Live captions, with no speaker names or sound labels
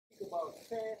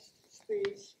fast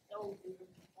space algorithm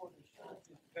for the shortest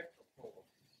vector problem.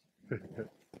 Is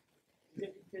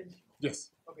that intentional?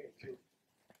 Yes. Okay, so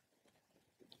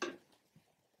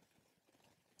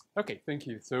Okay, thank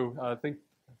you. So thank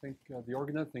the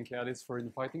organizer, thank you Alice for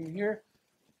inviting me here.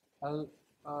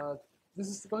 This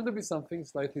is going to be something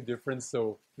slightly different,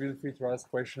 so feel free to ask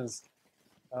questions.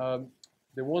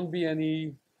 There won't be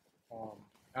any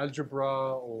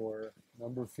algebra or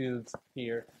number fields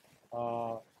here.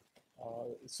 But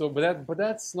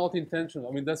that's not intentional.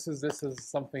 I mean, this is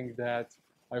something that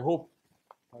I hope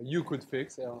you could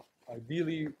fix.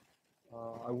 Ideally,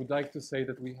 I would like to say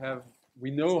that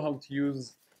we know how to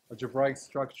use algebraic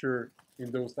structure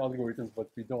in those algorithms, but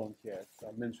we don't yet.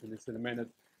 I'll mention this in a minute.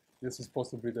 This is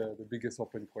possibly the biggest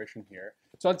open question here.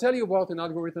 So I'll tell you about an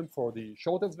algorithm for the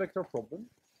shortest vector problem.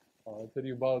 I'll tell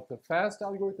you about the fast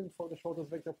algorithm for the shortest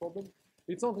vector problem.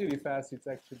 It's not really fast, it's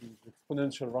actually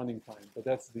exponential running time, but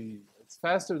it's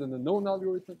faster than the known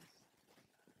algorithm.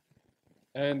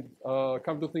 And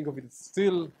come to think of it, it's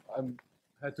still, I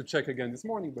had to check again this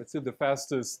morning, but still the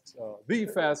fastest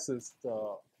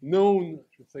known,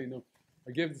 I should say, no.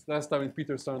 I gave this last time and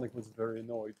Peter Sarnak was very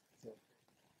annoyed. So,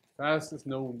 fastest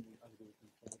known algorithm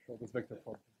for the shortest vector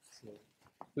problem. So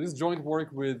this joint work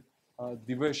with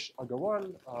Divesh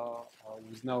Agarwal,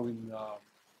 who's now in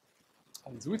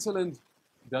Switzerland,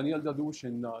 Daniel Dadouche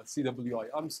in CWI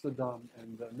Amsterdam,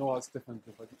 and Noah Stefan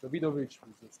Davidovich,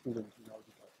 who's a student in our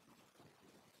department.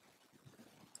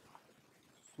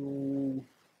 So,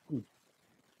 good.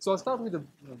 So I'll start with a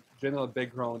general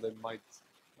background and might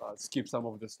skip some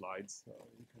of the slides. You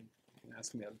can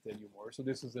ask me, I'll tell you more. So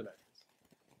this is the lattice.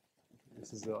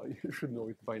 This is, you should know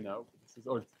it by now.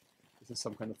 This is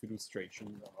some kind of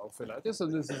illustration of a lattice. So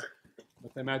this is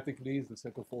mathematically is the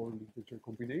set of all integer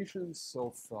combinations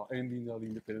of n linearly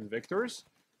independent vectors.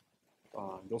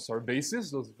 Those are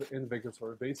bases. Those n vectors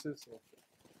are bases.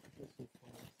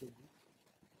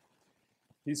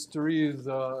 History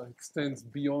extends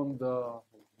beyond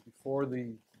before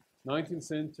the 19th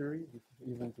century,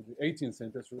 even to the 18th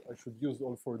century. So I should use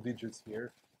all 4 digits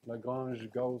here. Lagrange,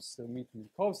 Gauss, Hermite,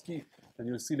 Minkowski, and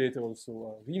you'll see later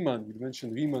also Riemann. We'll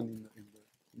mention Riemann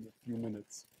in a few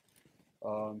minutes.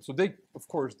 So they, of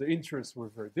course, the interests were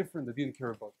very different. They didn't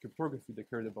care about cryptography. They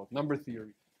cared about number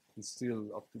theory. And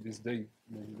still, up to this day,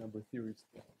 many number theorists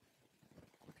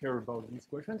care about these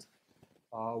questions.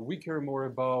 We care more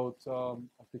about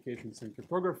applications in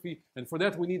cryptography. And for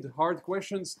that, we need hard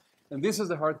questions. And this is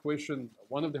the hard question,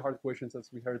 one of the hard questions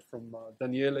as we heard from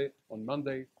Daniele on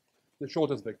Monday, the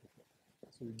shortest vector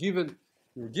problem. So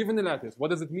you're given a lattice. What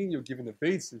does it mean? You're given a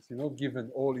basis. You're not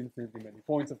given all infinitely many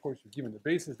points. Of course, you're given the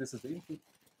basis. This is the input.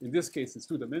 In this case, it's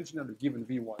 2-dimensional. You're given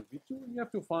V1, V2, and you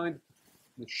have to find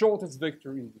the shortest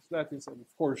vector in this lattice. And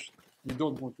of course, you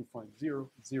don't want to find 0.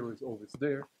 0 is always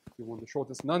there. You want the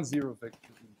shortest non-zero vector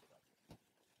in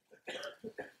the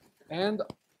lattice. And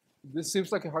this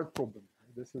seems like a hard problem.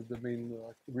 This is the main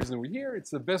reason we're here. It's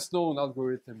the best known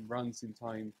algorithm, runs in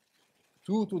time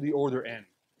 2 to the order n.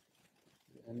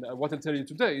 And what I'll tell you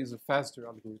today is a faster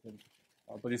algorithm,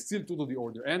 but it's still 2 to the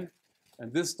order n.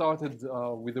 And this started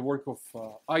with the work of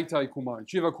Aitai Kumar and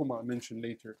Shiva Kumar, mentioned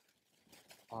later.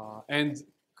 And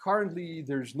currently,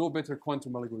 there's no better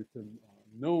quantum algorithm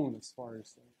known as far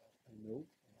as I know.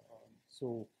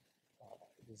 So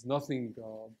there's nothing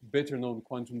better known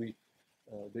quantumly.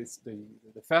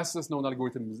 The fastest known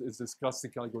algorithm is this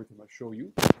classic algorithm I'll show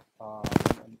you. I'll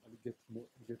get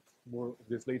more of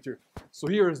this later. So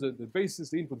here is the basis,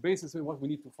 the input basis, and what we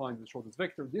need to find the shortest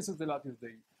vector. This is the lattice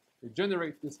they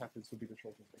generate. This happens to be the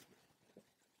shortest vector,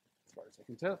 as far as I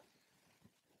can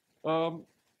tell.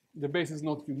 The base is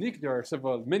not unique. There are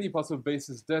many possible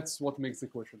bases. That's what makes the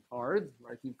question hard,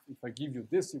 right? If I give you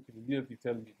this, you can immediately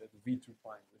tell me that V2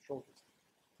 prime is the shortest.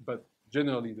 But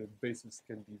generally, the basis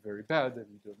can be very bad, and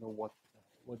you don't know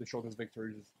what the shortest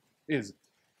vector is.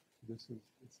 This is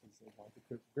why the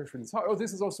question is hard. Oh,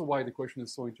 this is also why the question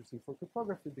is so interesting for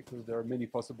cryptography, because there are many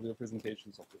possible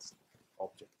representations of this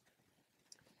object.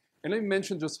 And let me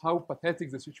mention just how pathetic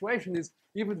the situation is,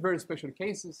 even very special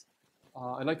cases.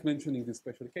 I like mentioning this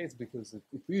special case because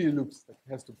it really looks like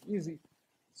it has to be easy.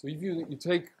 So if you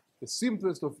take the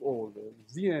simplest of all, the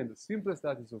Zn, the simplest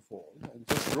lattice of all, and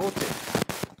just rotate.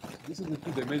 This is the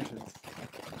 2 dimensions.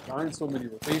 There aren't so many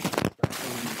rotations.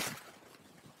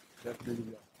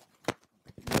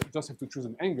 You just have to choose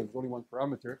an angle. There's only 1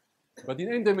 parameter. But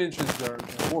in n dimensions, there are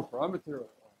more parameters,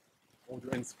 order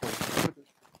n squared parameters.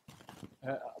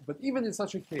 But even in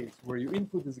such a case where your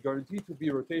input is guaranteed to be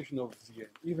a rotation of Zn,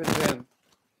 even then,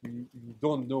 you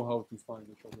don't know how to find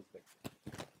the shortest vector.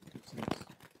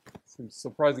 It seems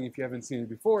surprising if you haven't seen it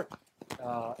before.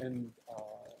 And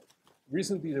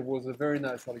recently there was a very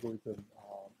nice algorithm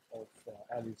of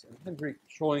Alice and Hendrik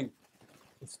showing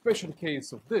a special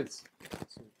case of this.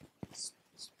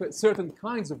 So certain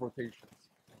kinds of rotations,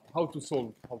 how to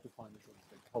solve, how to find the shortest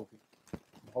vector,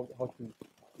 how to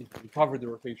recover the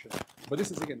rotation. But this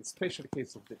is again a special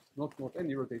case of this, not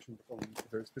any rotation, but only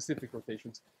very specific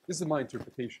rotations. This is my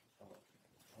interpretation.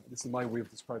 This is my way of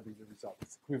describing the result.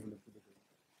 It's equivalent to the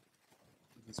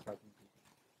describing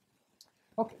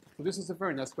it. Okay, so this is a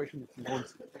very nice question. If you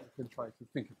want, you can try to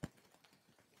think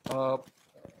of it.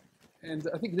 And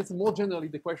I think this more generally,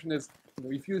 the question is,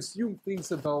 if you assume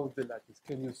things about the lattice,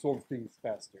 can you solve things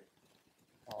faster?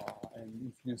 And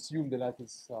if you assume the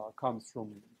lattice comes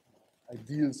from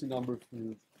ideals in number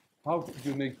fields, how do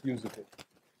you make use of it?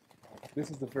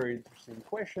 This is a very interesting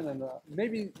question, and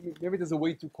maybe there's a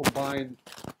way to combine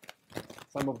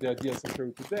some of the ideas I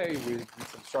showed today with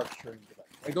some structure in the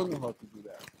lattice. I don't know how to do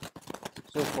that.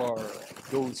 So far,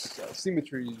 those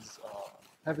symmetries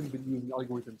haven't been used in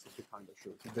algorithms of the kind I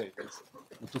showed today,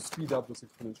 basically, to speed up those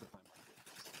exponential time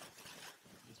algorithms.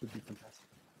 This would be fantastic.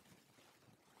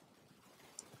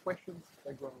 Questions,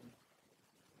 background?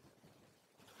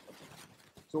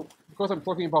 So, because I'm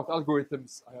talking about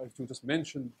algorithms, I have to just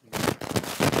mention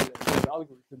the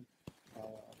algorithm.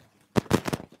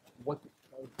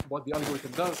 What the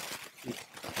algorithm does, it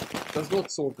does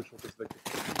not solve the shortest vector.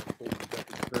 That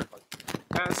is very hard to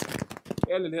pass.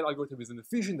 LLL algorithm is an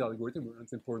efficient algorithm. It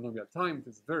runs in polynomial time. It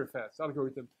is a very fast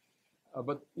algorithm,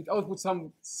 but it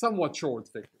outputs somewhat short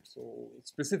vectors. So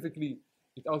specifically,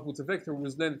 it outputs a vector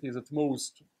whose length is at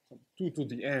most 2 to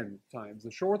the n times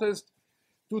the shortest.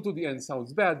 2 to the n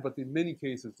sounds bad, but in many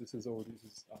cases, this is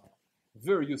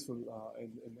very useful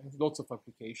and has lots of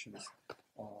applications.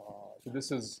 So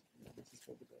this is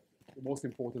the most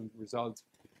important result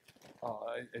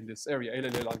in this area,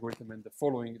 LLL algorithm, and the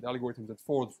algorithms that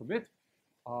followed from it.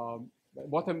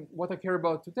 What I care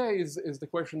about today is the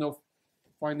question of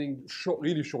finding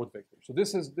really short vectors. So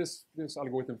this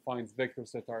algorithm finds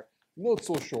vectors that are not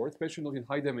so short, especially not in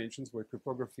high dimensions where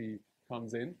cryptography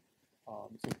comes in.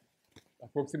 So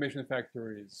approximation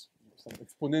factor is some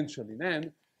exponential in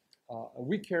n.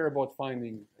 We care about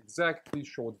finding exactly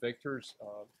short vectors.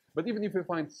 But even if we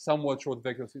find somewhat short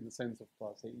vectors in the sense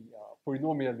of, say,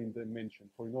 polynomial in dimension,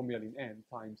 polynomial in n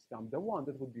times lambda 1,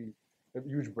 that would be a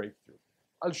huge breakthrough.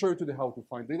 I'll show you how to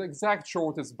find the exact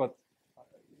shortest, but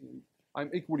I'm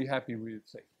equally happy with,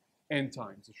 say, n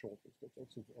times the shortest. That's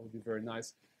also already very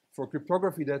nice. For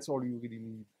cryptography, that's all you really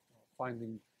need.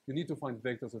 You need to find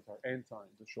vectors that are n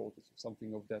times the shortest, or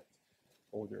something of that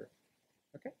order.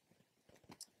 Okay?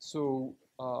 So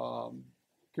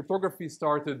cryptography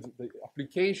started, the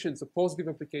applications, a positive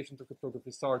application to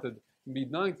cryptography started in the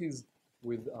mid-90s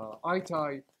with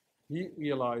Itai. He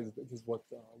realized, this is what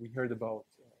we heard about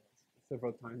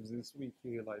several times this week, he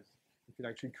realized you can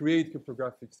actually create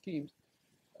cryptographic schemes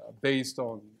based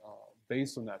on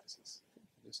lattices.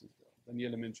 This is,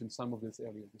 Daniela mentioned some of this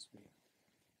earlier this week.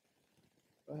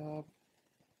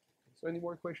 So any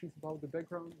more questions about the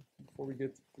background before we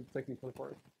get to the technical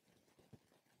part?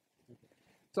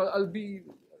 So I'll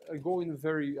go in a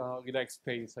very relaxed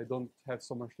pace. I don't have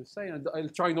so much to say, and I'll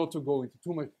try not to go into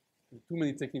too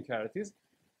many technicalities.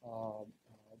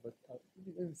 But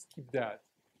let's skip that.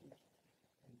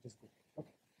 Just go.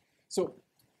 Okay. So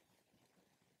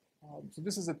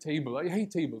this is a table. I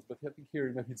hate tables, but I think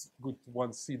here maybe it's good to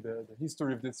once see the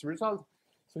history of this result.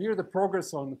 So here the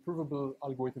progress on provable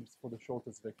algorithms for the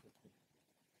shortest vector.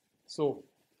 So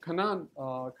Kanan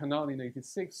in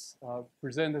 '86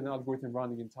 presented an algorithm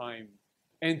running in time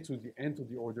n to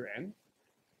the order n,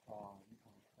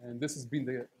 and this has been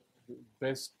the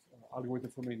best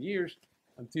algorithm for many years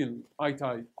until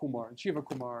Itai Kumar and Shiva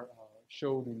Kumar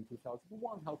showed in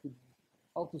 2001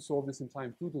 how to solve this in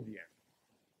time 2 to the n,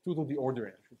 2 to the order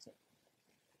n, I should say.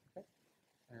 Okay?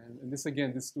 And this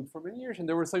again, this stood for many years, and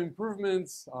there were some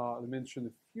improvements. I mentioned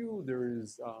a few. There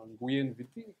is Nguyen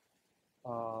VT.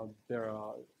 There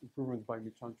are improvements by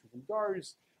Michanchu and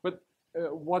Gars, but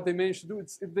what they managed to do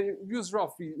is they use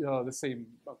roughly the same,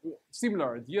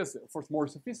 similar ideas, of course more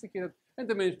sophisticated, and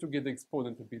they managed to get the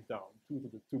exponent a bit down, 2 to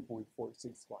the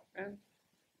 2.465n.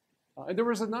 And there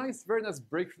was a very nice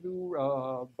breakthrough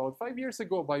about 5 years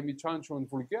ago by Michanchu and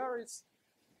Vulgaris,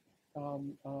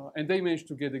 and they managed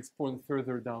to get the exponent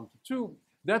further down to 2.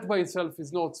 That by itself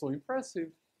is not so impressive.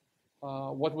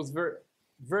 What was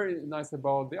very nice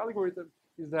about the algorithm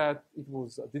is that it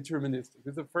was deterministic.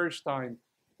 It's the first time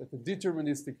that a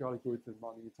deterministic algorithm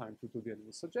running in time 2 to the n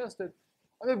was suggested.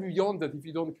 And beyond that, if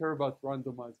you don't care about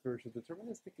randomized versus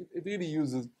deterministic, it really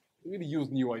used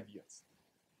new ideas.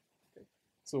 Okay.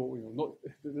 So not,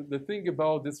 the thing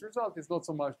about this result is not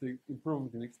so much the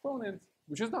improvement in exponent,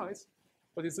 which is nice,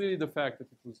 but it's really the fact that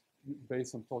it was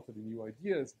based on totally new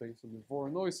ideas, based on the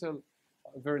Voronoi-Cell,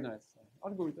 very nice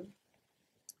algorithm.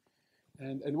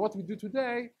 And what we do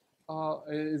today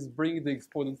is bring the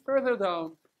exponent further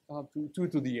down to 2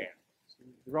 to the n. So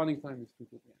the running time is 2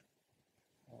 to the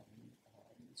n.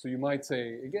 So you might say,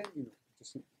 again,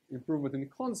 just improvement in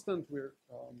constant. We're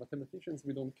mathematicians,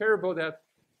 we don't care about that.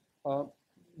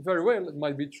 Very well, it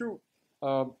might be true.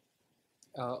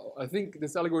 I think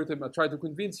this algorithm, I try to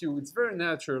convince you, it's very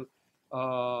natural.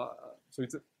 So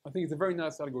I think it's a very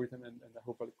nice algorithm, and I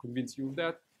hope I'll convince you of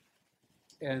that.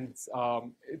 And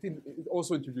it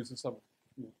also introduces some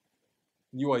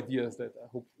new ideas that I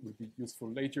hope will be useful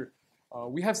later.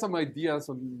 We have some ideas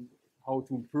on how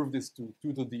to improve this to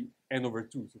 2 to the n over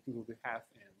 2, so 2 to the half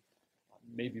n.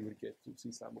 Maybe we'll get to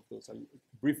see some of those. I'll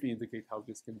briefly indicate how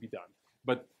this can be done.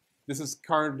 But this is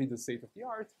currently the state of the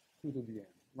art, 2 to the n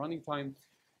running time.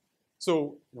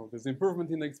 So there's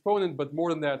improvement in the exponent, but more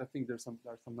than that, I think there are some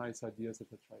nice ideas that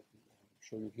I try to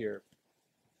show you here.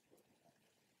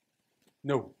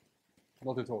 No,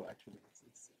 not at all, actually.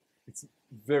 It's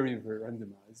very, very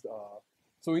randomized.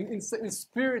 So in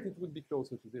spirit, it would be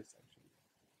closer to this, actually,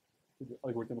 to the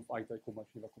algorithm of Aitai,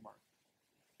 Shiva, Kumar.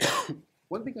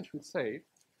 One thing I should say,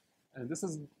 and this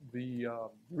is the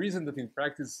reason that in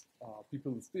practice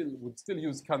people would still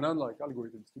use Canaan-like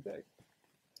algorithms today.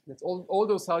 That's all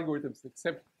those algorithms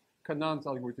except Canaan's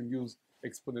algorithm use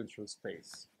exponential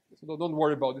space. So don't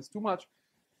worry about this too much.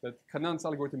 That Canaan's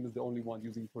algorithm is the only one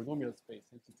using polynomial space.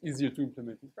 It's easier to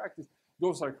implement in practice.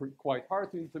 Those are quite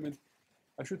hard to implement.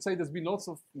 I should say there's been lots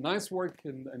of nice work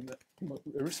in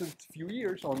a recent few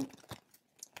years on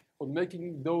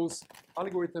making those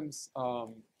algorithms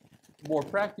more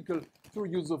practical through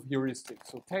use of heuristics.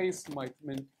 So Tace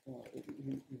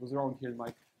he was around here,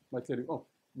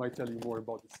 might tell you more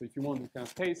about this. So if you want to kind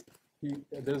of Tace,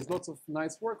 there's lots of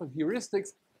nice work on heuristics.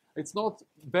 It's not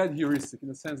bad heuristic in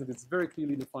the sense that it's very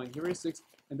clearly defined heuristics,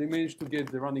 and they managed to get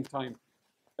the running time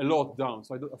a lot down.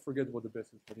 So I forget what the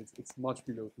best is, but it's much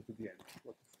below 2 to the n.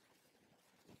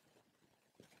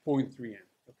 0.3 n.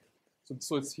 Okay.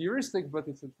 So it's heuristic, but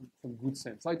it's in some good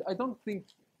sense. I don't think,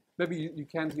 maybe you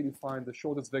can't really find the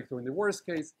shortest vector in the worst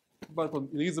case, but on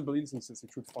reasonable instances, you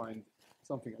should find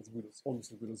something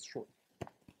almost as good as short.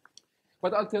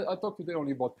 But I'll talk today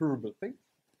only about provable things.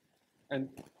 And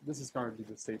this is currently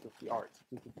the state of the art.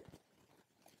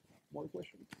 More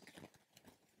questions?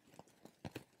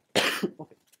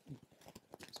 Okay.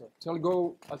 So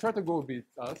I'll try to go a bit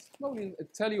slowly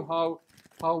and tell you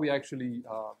how we actually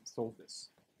solve this.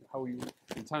 How you,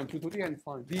 in time 2 to the n,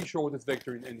 find the shortest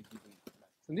vector in any given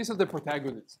lattice. And this is the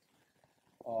protagonist.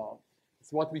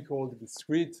 It's what we call the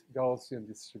discrete Gaussian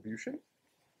distribution.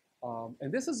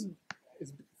 And this is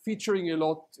featuring a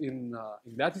lot in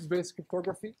lattice-based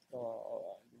cryptography.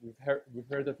 We've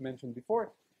heard that mentioned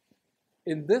before.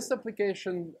 In this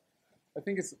application, I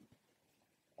think it's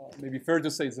maybe fair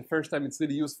to say it's the first time it's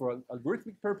really used for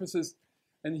algorithmic purposes.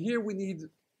 And here we need,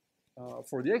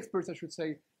 for the experts, I should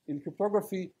say, in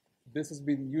cryptography, this has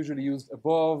been usually used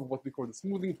above what we call the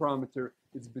smoothing parameter.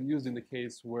 It's been used in the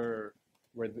case where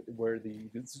the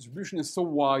distribution is so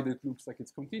wide that it looks like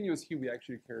it's continuous. Here we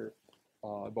actually care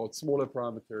about smaller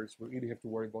parameters. We really have to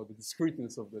worry about the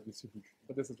discreteness of the distribution.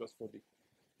 But this is just for the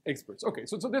experts. Okay,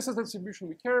 so this is the distribution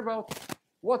we care about.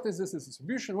 What is this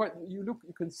distribution? Well, you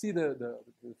can see the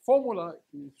formula.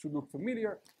 It should look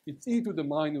familiar. It's e to the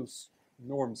minus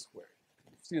norm squared.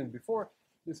 You've seen it before.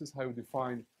 This is how you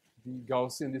define the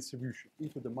Gaussian distribution. E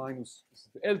to the minus, this is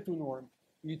the L2 norm,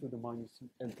 e to the minus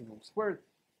L2 norm squared.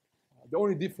 The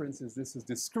only difference is this is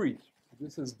discrete. So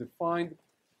this is defined.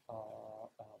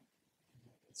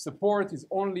 Support is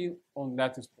only on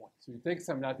lattice points. So you take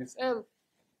some lattice L,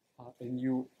 and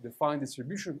you define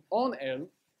distribution on L,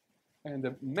 and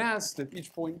the mass that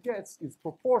each point gets is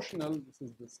proportional. This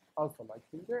is this alpha-like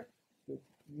thing there. The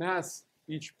mass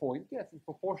each point gets is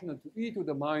proportional to e to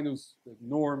the minus the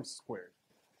norm squared.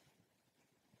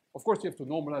 Of course, you have to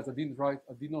normalize. I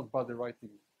did not bother writing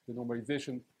the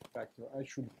normalization factor. I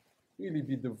should really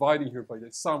be dividing here by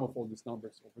the sum of all these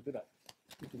numbers over the lattice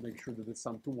to make sure that the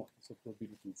sum to 1 is of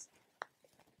probabilities.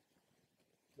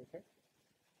 Okay.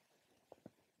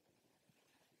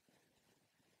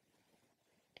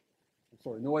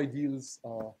 Sorry, no ideals,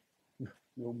 no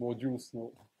modules,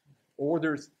 no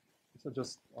orders. These are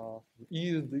just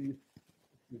easy.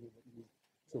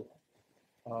 So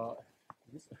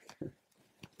this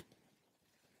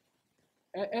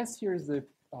S here is the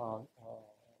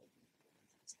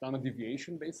standard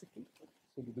deviation, basically.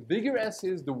 So the bigger S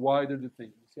is, the wider the thing.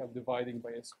 You see I'm dividing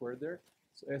by S squared there.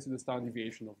 So S is the standard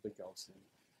deviation of the Gaussian.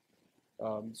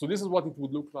 So this is what it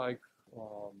would look like.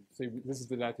 Say this is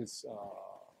the lattice,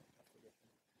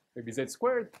 maybe Z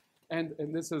squared, and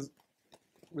this is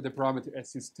with the parameter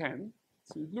S is 10.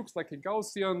 So it looks like a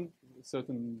Gaussian, a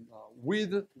certain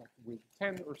width, like width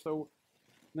 10 or so.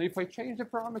 Now if I change the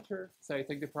parameter, say I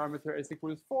take the parameter S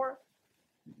equals 4,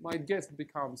 my guess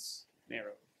becomes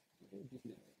narrow.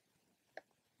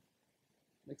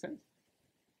 Make sense?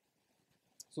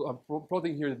 So I'm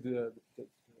plotting here the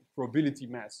probability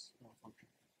mass function.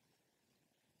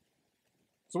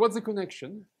 So what's the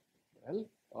connection?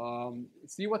 Well,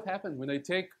 see what happens when I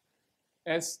take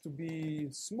S to be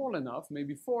small enough,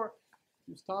 maybe 4,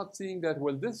 you start seeing that,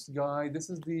 well, this guy, this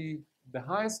is the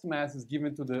highest mass is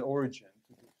given to the origin,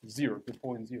 to 0, to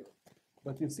point 0.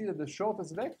 But you see that the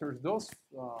shortest vectors, those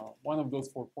one of those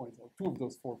 4 points, or 2 of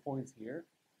those 4 points here,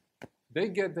 they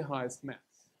get the highest mass.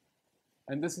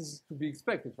 And this is to be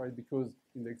expected, right? Because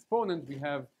in the exponent, we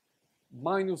have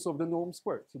minus of the norm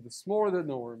squared. So the smaller the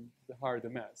norm, the higher the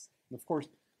mass. And of course,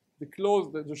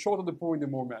 the shorter the point, the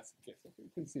more mass it gets. Okay, you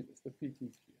can see this, the peak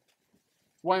is here.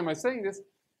 Why am I saying this?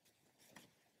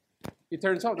 It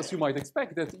turns out, as you might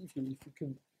expect, that if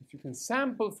you can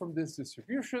sample from this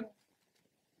distribution,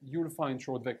 you'll find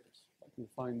short vectors. Like you'll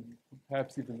find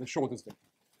perhaps even the shortest vector.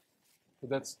 So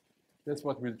that's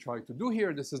what we'll try to do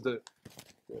here. This is the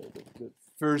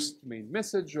first main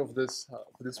message of this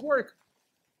work,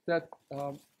 that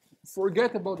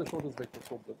forget about the shortest vector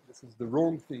problem. This is the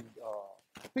wrong thing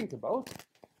to think about.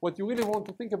 What you really want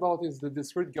to think about is the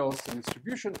discrete Gaussian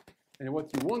distribution, and what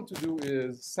you want to do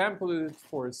is sample it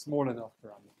for a small enough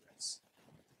parameter S.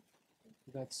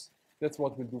 That's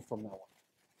what we'll do from now on.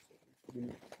 So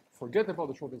we'll forget about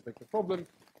the shortest vector problem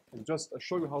and just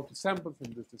show you how to sample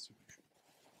from this distribution.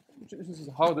 This is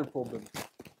a harder problem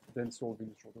than solving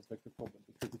the shortest vector problem,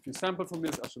 because if you sample from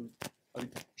this, I'll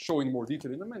show in more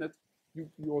detail in a minute, you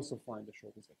also find the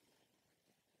shortest vector.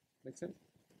 Make sense?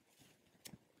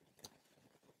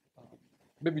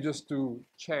 Maybe just to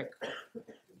check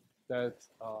that,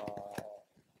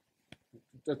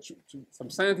 some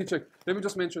sanity check, let me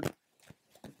just mention,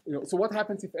 so what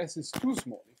happens if S is too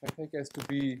small? If I take S to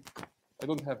be, I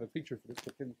don't have a picture for this,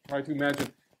 but can try to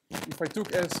imagine, if I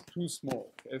took S too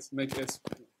small, make S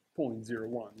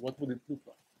 0.01, what would it look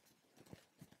like?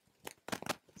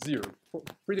 0.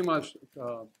 Pretty much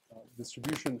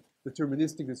distribution,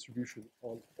 deterministic distribution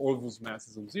of all those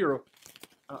masses of 0.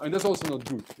 And that's also not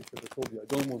good, because I told you I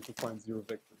don't want to find 0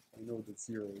 vectors. I know that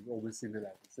 0 is always in the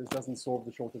lattice. This doesn't solve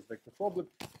the shortest vector problem.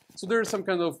 So there's some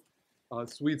kind of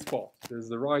sweet spot. There's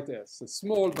the right S, it's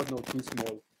small but not too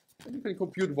small. And you can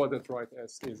compute what that right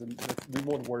S is, and we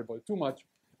won't worry about it too much.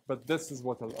 But this is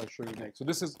what I'll show you next. So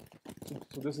this is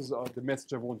the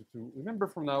message I wanted to remember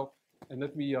from now. And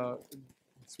let me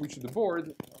switch to the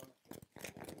board.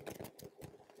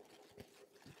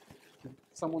 Can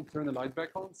someone turn the light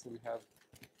back on so we have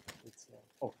it's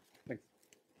oh, thanks.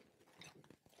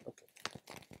 Okay.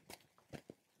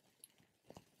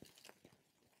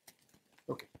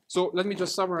 Okay. So let me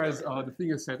just summarize the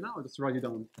thing I said now. I'll just write it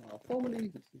down formally.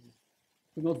 This is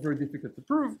not very difficult to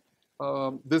prove.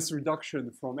 This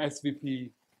reduction from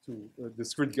SVP to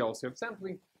discrete Gaussian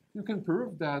sampling, you can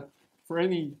prove that for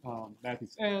any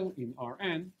lattice L in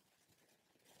Rn,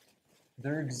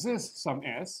 there exists some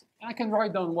S. I can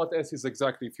write down what S is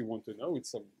exactly if you want to know.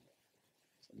 It's some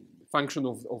function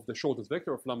of the shortest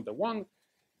vector of lambda 1,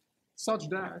 such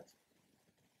that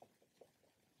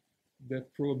the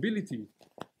probability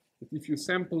that if you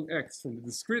sample X from the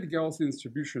discrete Gaussian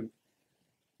distribution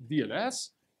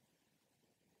DLS,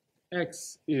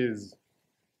 X is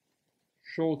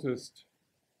shortest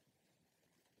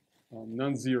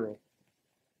non-zero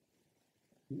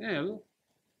in L,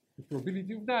 the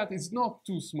probability of that is not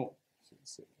too small.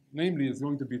 So, namely, it's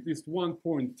going to be at least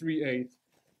 1.38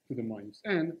 to the minus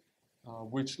n,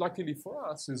 which luckily for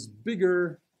us is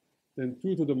bigger than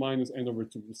 2 to the minus n over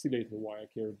 2. We'll see later why I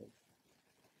care about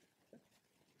it.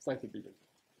 Slightly bigger.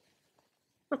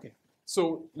 Okay,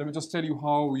 so let me just tell you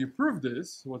how we prove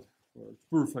this, what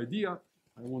proof idea.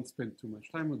 I won't spend too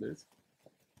much time on this.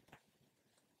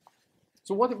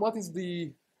 So what is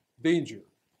the danger?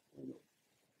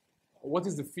 What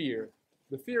is the fear?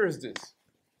 The fear is this.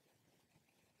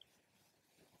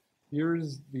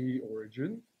 Here's the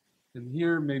origin, and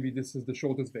here maybe this is the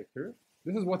shortest vector.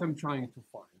 This is what I'm trying to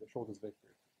find, the shortest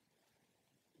vector.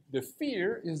 The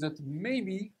fear is that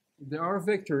maybe there are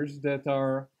vectors that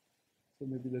are, so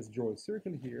maybe let's draw a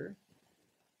circle here.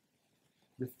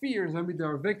 The fear is maybe there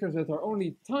are vectors that are only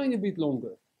a tiny bit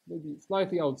longer, maybe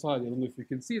slightly outside. I don't know if you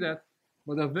can see that,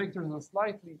 but the vectors are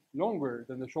slightly longer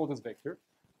than the shortest vector.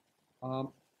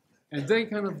 and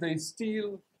they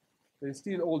steal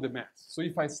all the mass. So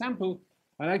if I sample,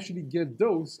 I actually get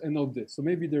those and not this. So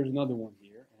maybe there's another one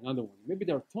here, another one. Maybe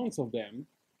there are tons of them.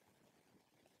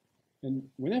 And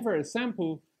whenever I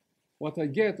sample, what I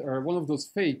get are one of those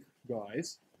fake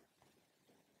guys,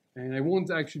 and I won't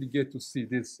actually get to see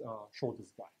this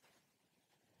shortest guy.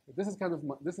 But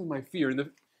this is my fear. And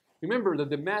remember that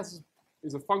the mass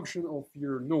is a function of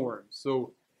your norm.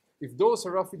 So if those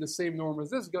are roughly the same norm as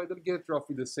this guy, they'll get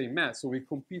roughly the same mass. So we're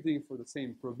competing for the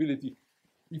same probability.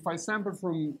 If I sample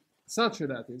from such a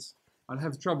lattice, I'll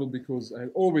have trouble because I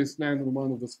always land on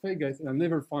one of those fake guys, and I'll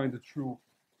never find the true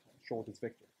shortest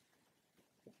vector.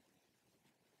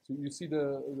 So you see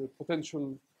the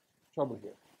potential trouble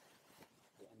here.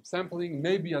 I'm sampling,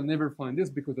 maybe I'll never find this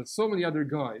because there's so many other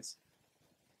guys,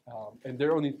 and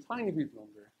they're only a tiny bit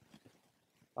longer.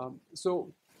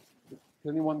 So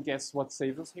can anyone guess what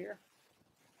saves us here?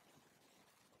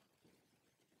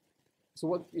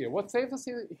 So what saves us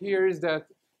here is that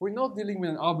we're not dealing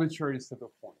with an arbitrary set of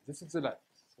points. This is a lattice.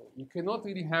 So you cannot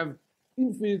really have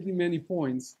infinitely many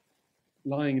points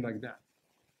lying like that.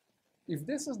 If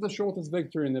this is the shortest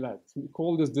vector in the lattice, we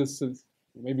call this distance,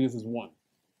 maybe this is 1.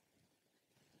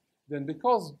 Then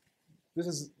because this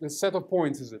is the set of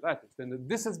points is a lattice, then the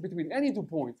distance between any 2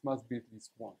 points must be at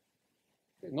least 1.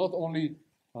 Okay, not only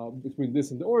between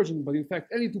this and the origin, but in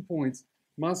fact any 2 points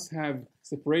must have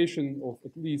separation of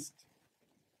at least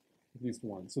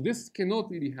 1. So this cannot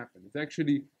really happen. It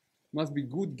actually must be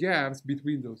good gaps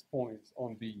between those points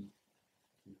on the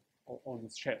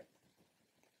shell.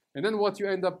 And then what you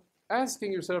end up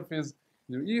asking yourself is,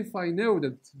 if I know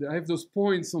that I have those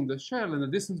points on the shell and the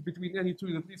distance between any 2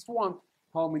 is at least 1,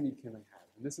 how many can I have?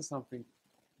 And this is something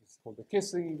that's called the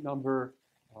kissing number,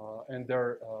 and there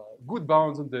are good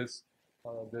bounds on this.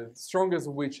 The strongest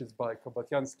of which is by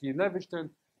Kobayansky and Levishton,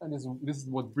 and this is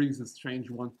what brings the strange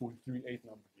 1.38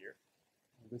 number here.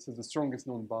 This is the strongest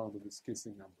known bound of this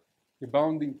kissing number. You're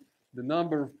bounding the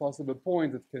number of possible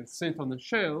points that can sit on the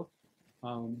shell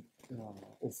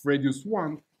of radius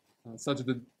 1, such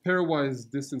that pairwise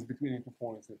distance between any 2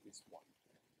 points is at least 1.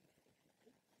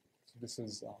 So this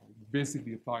is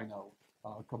basically applying now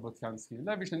Kobayansky and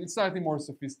Levishton. It's slightly more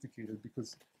sophisticated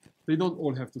because they don't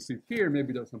all have to sit here.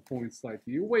 Maybe there's some points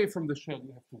slightly away from the shell.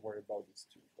 You have to worry about this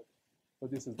too. But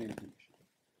this is the intuition.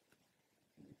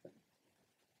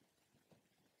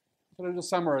 So let's just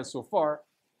summarize so far.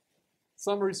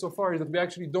 Summary so far is that we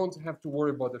actually don't have to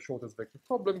worry about the shortest vector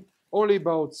problem, only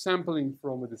about sampling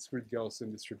from a discrete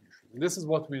Gaussian distribution. And this is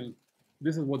what the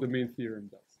main theorem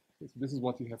does. Okay, so this is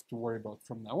what you have to worry about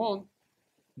from now on.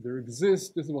 This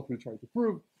is what we'll try to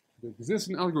prove. There exists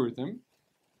an algorithm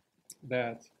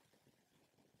that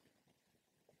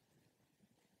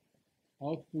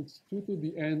outputs 2 to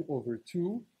the n over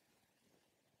 2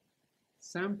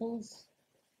 samples.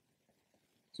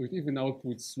 So it even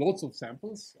outputs lots of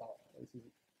samples. You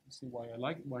see why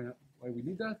we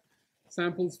need that.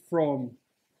 Samples from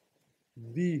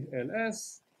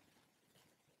DLS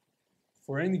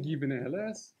for any given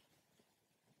LS,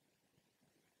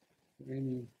 for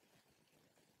any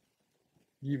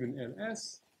given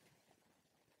LS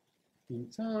in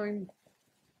time,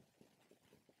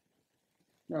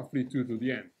 roughly 2 to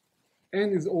the n. N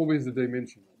is always the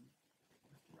dimension.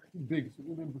 Big, so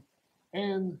remember,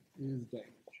 n is dimension.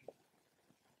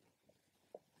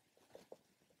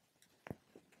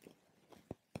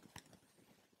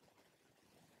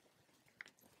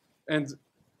 And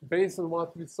based on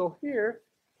what we saw here,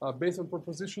 based on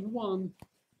proposition 1,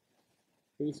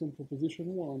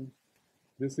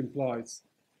 this implies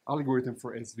algorithm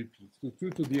for SVP. So 2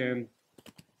 to the n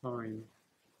time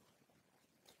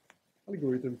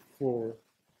algorithm for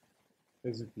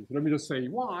SVP. So let me just say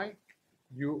why.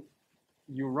 You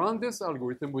run this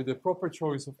algorithm with the proper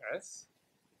choice of S.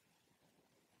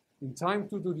 In time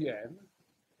 2 to the n,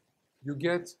 you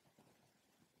get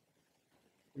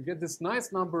this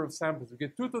nice number of samples. You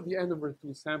get 2 to the n over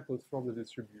 2 samples from the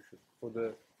distribution for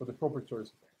the proper choice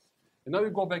of x. And now you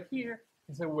go back here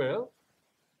and say, well,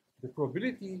 the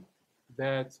probability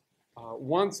that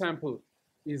one sample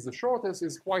is the shortest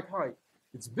is quite high.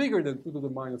 It's bigger than 2 to the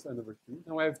minus n over 2.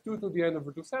 Now I have 2 to the n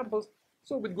over 2 samples,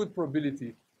 so with good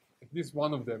probability, at least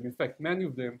one of them, in fact, many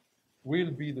of them,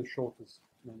 will be the shortest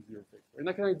non-zero vector. And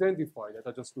I can identify that.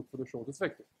 I just look for the shortest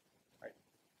vector, right?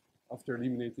 After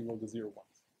eliminating all the 0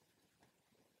 ones.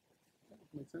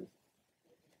 Make sense?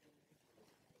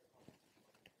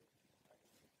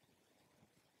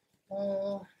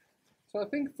 So I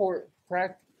think for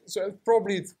practice, so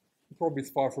probably it's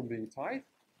far from being tight,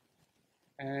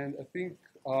 and I think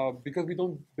because we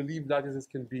don't believe lattices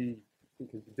can be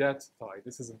that tight,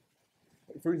 this is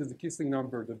for instance, the Kissling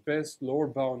number, the best lower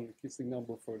bound Kissling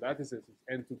number for lattices is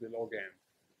n to the log n.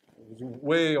 It was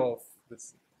way off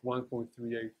this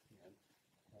 1.38.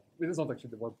 It is not actually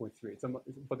the 1.38,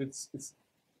 but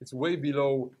it's way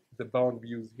below the bound we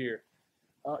use here.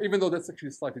 Even though that's actually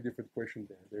a slightly different question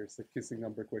there. There's a Kissling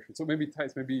number question. So maybe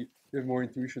Tice, maybe you have more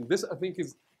intuition. This, I think,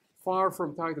 is far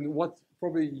from tight. And what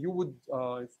probably you would,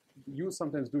 you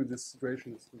sometimes do in this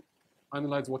situation is to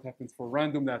analyze what happens for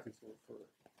random lattice or for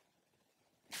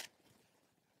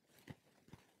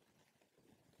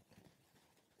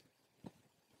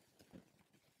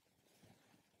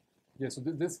yeah, so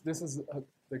this is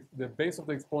the base of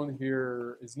the exponent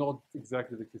here is not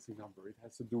exactly the Kissling number. It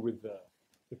has to do with the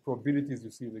probabilities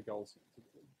you see in the Gaussian.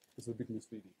 So it's a bit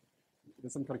misleading.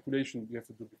 There's some calculation you have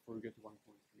to do before you get to 1.38.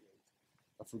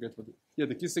 I forget what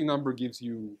the Kissling number gives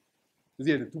you, the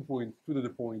 2.2 to the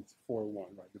 0.41,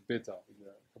 right? The beta in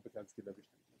the Kompetenzki-Levish.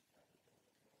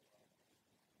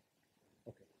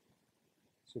 Okay.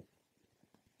 So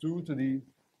 2 to the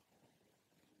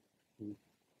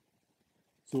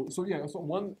So yeah, so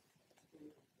one,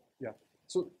 yeah,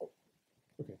 so,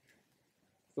 okay,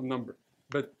 some number.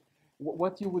 But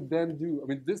what you would then do, I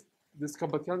mean, this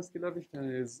Kompetenzki-Levish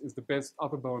is the best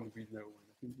upper bound we know. And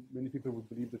I think many people would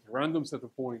believe that a random set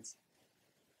of points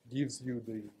gives you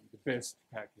the best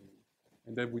packing.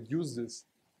 And then would use this.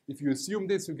 If you assume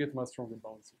this, you get much stronger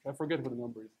bounds. I forget what the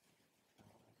number is.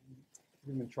 I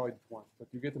didn't even try it once, but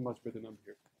you get a much better number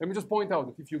here. Let me just point out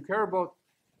that if you care about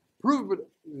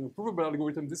provable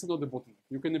algorithm, this is not the bottleneck.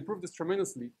 You can improve this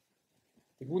tremendously.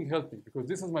 It wouldn't help me because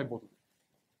this is my bottleneck.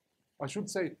 I should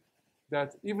say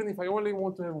that even if I only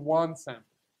want to have one sample,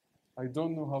 I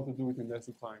don't know how to do it in less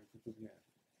time to the end.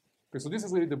 Okay, so this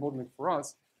is really the bottleneck for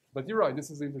us. But you're right, this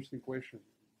is an interesting question.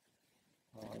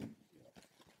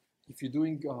 If you're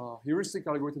doing heuristic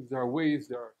algorithms, there are ways,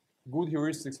 there are good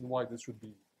heuristics on why this should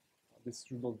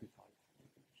not be tight.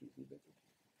 It should be better.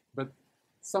 But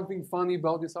something funny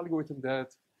about this algorithm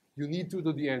that you need 2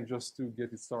 to the n just to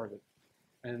get it started.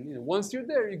 And once you're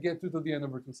there, you get 2 to the n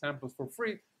over 2 samples for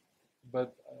free.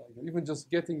 But even just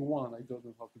getting one, I don't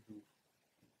know how to do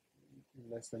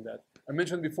less than that. I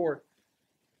mentioned before,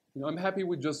 I'm happy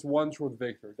with just one short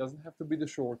vector. It doesn't have to be the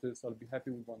shortest. I'll be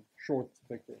happy with one short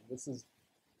vector. This is,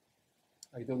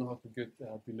 I don't know how to get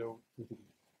below 2 to the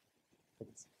n.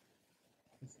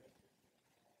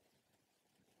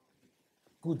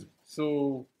 Good.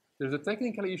 So there's a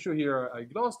technical issue here I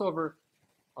glossed over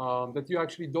that you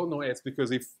actually don't know S,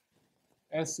 because if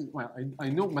S, well, I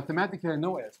know mathematically I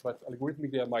know S, but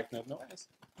algorithmically I might not know S.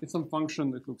 It's some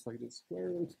function that looks like this: square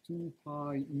root 2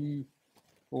 pi e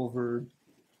over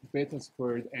beta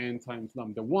squared n times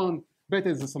lambda 1. Beta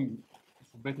is some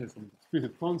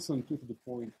discrete constant, 2 to the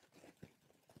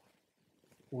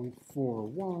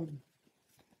 0.41.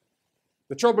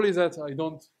 The trouble is that I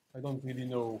don't really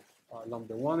know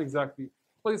lambda 1 exactly,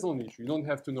 but it's not an issue. You don't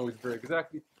have to know it very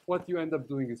exactly. What you end up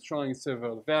doing is trying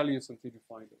several values until you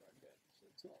find the right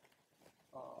value. So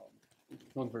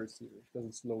it's not very serious. It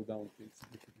doesn't slow down things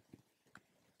significantly.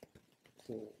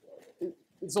 So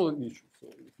it's not an issue. So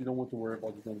if you don't want to worry about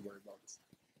it, don't worry about this.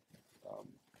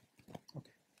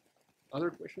 Okay. Other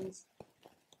questions?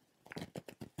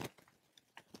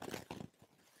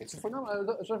 Okay, so for now, I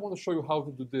just want to show you how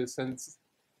to do this, and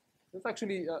it's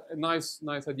actually a nice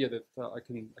idea that I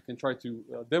can try to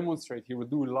demonstrate here. We'll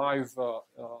do a live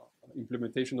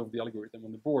implementation of the algorithm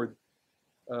on the board.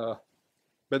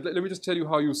 But let me just tell you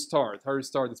how you start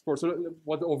this board. So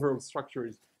what the overall structure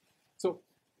is. So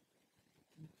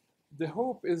the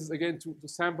hope is, again, to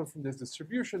sample from this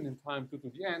distribution in time 2 to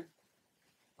the n.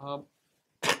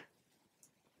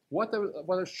 What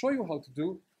I'll show you how to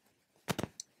do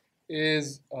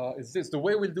is this. The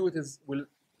way we'll do it is we'll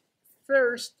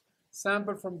first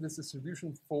sample from this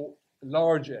distribution for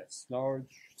large S,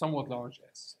 somewhat large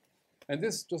S. And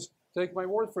this, just take my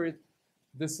word for it,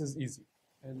 this is easy.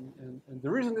 And the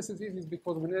reason this is easy is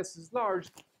because when S is large,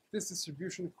 this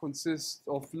distribution consists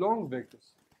of long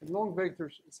vectors. And long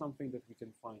vectors is something that we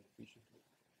can find efficiently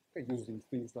using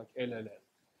things like LLL.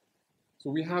 So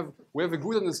we have a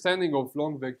good understanding of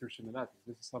long vectors in the lattice.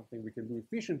 This is something we can do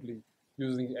efficiently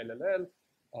using LLL,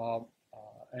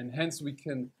 and hence we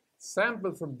can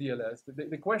sample from DLS.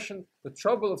 The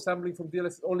trouble of sampling from DLS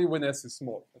is only when S is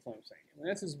small. That's what I'm saying. When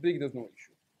S is big, there's no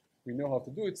issue. We know how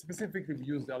to do it. Specifically, we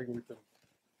use the algorithm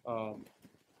of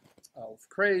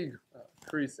Craig,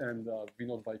 Chris, and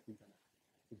Vinod Vaikunthana.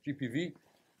 So GPV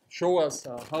show us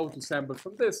how to sample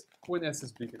from this when S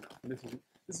is big enough. And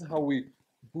this is how we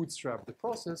bootstrap the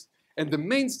process. And the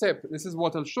main step, this is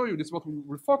what I'll show you, this is what we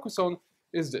will focus on,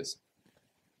 is this.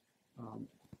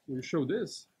 We'll show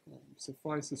this.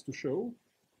 suffices to show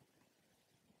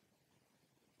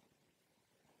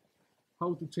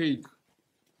how to take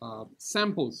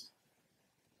samples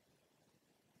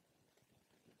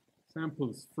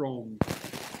from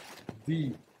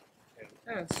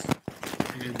DLS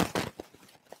and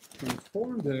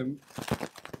transform them,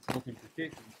 it's not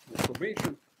implication, it's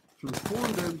information,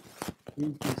 transform them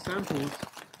into samples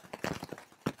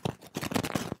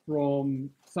from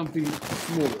something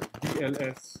smaller,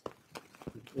 DLS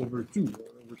over 2, or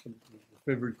over some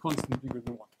favorite constant bigger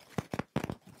than 1.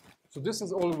 So this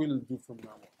is all we'll do from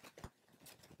now on.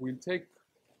 We'll take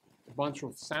a bunch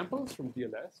of samples from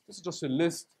DLS. This is just a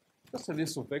list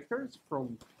of vectors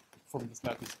from this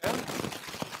lattice L,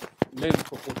 length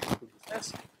proportional to this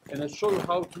S, and I'll show you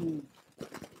how to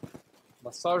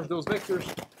massage those vectors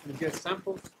and get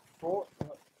samples from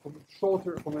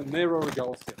a narrower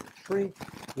Gaussian. Shrink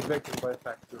the vector by a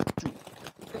factor of 2.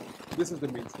 This is the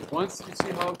main step. Once you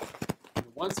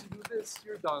do this,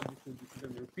 you're done. You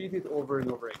can repeat it over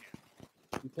and over again.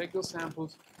 You take those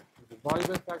samples, you divide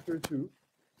by a factor of 2,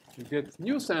 you get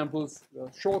new samples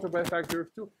shorter by a factor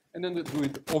of 2, and then you do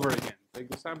it over again. Take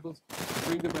the samples,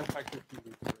 bring them by a factor of 2, do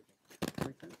it over again.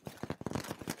 Make sense?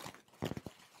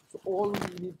 So all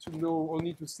you need to know, all you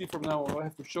need to see from now, all I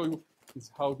have to show you is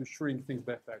how to shrink things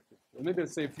by a factor. So maybe I'll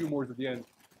say a few more at the end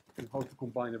and how to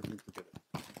combine everything together.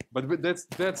 But that's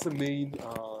the main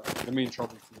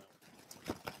trouble for now.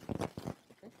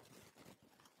 Okay.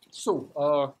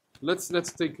 So let's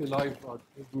take a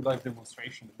do live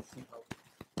demonstration and see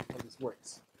how this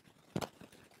works.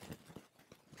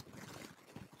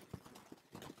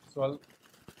 So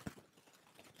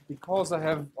because I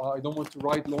don't want to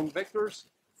write long vectors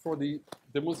for the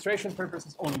demonstration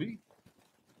purposes only.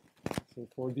 So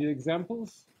for the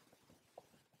examples,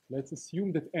 let's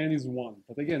assume that n is 1.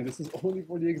 But again, this is only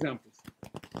for the examples.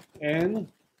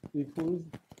 N equals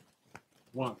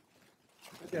 1.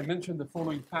 Okay, I mentioned the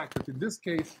following fact that in this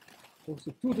case,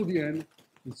 also 2 to the n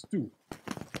is 2.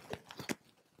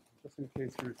 Just in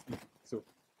case you're thinking. So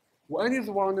n is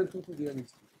 1 and 2 to the n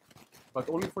is 2. But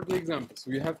only for the example.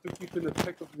 So you have to keep in the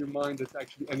back of your mind that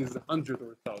actually n is 100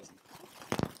 or 1,000.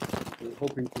 We're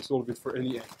hoping to solve it for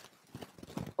any n.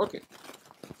 Okay.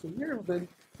 So here then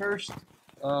first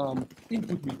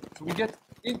input meter. So we get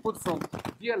input from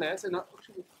DLS, and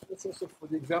actually let's also for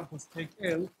the examples take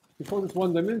L. Before it's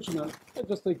one-dimensional, I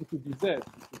just take it to be Z,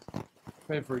 which is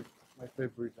my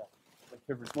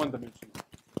favorite one-dimensional.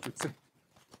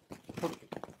 Okay.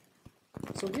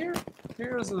 So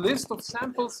here's a list of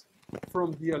samples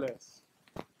from DLS.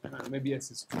 Maybe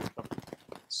S is 2.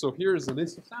 So here's a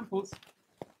list of samples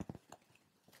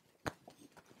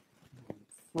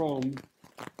from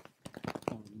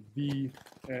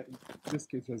this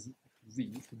case has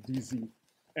Z, so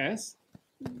DZS,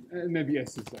 and maybe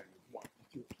S is 1,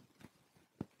 2.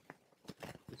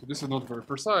 So this is not very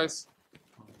precise.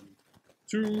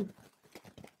 2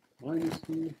 minus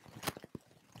 2,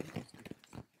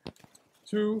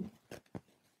 2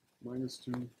 minus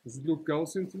 2. Does it look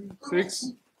Gaussian to me? 6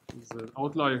 is an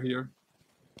outlier here.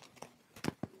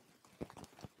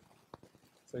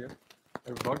 Say again. I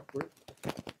have a bug. Where?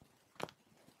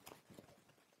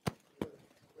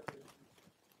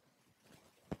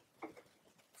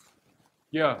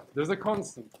 Yeah, there's a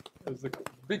constant. There's a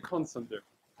big constant there.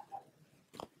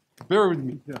 Bear with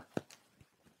me. Yeah,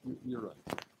 you're right.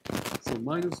 So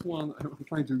minus 1. I'm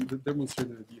trying to demonstrate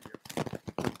an idea here.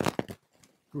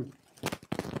 Good.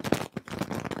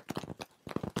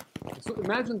 So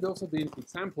imagine those are the input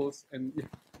samples, and yeah,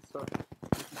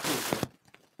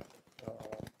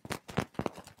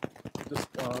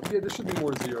 there should be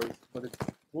more zeros, but it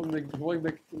won't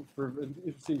make for an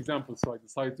interesting example. So I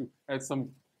decided to add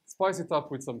spice it up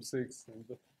with some 6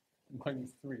 and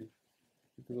minus 3,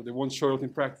 because they won't show it in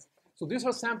practice. So these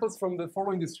are samples from the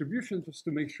following distribution, just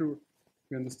to make sure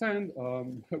we understand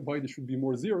why there should be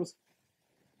more zeros.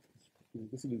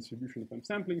 This is the distribution that I'm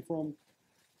sampling from.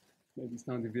 Maybe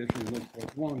standard deviation is not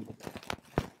quite 1, but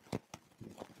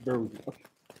bear with me.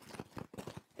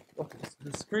 Okay,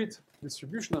 discrete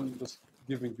distribution, I'm just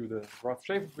giving you the rough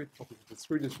shape of it. Okay,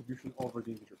 discrete distribution over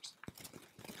the integers.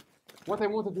 What I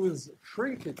want to do is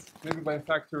shrink it, maybe by a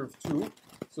factor of 2.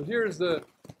 So here's the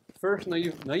first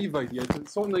naive idea.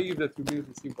 It's so naive that you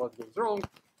immediately see what goes wrong.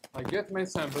 I get my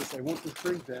samples, I want to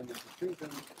shrink them, and to shrink them,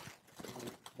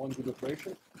 one good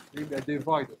operation, maybe I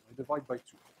divide them. I divide by 2.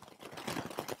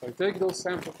 So I take those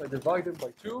samples, I divide them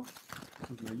by 2.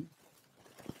 This is naive.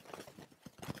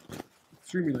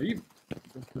 Extremely naive.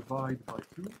 Just divide by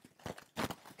 2.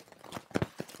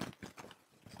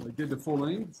 So I get the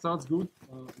following. It starts good.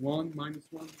 1 minus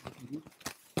 1, looking good.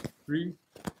 3,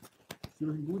 still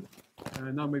looking good.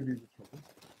 And now maybe the trouble.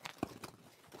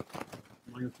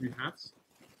 Minus 3 halves.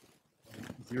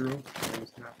 0,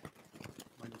 minus half,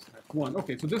 minus half, 1.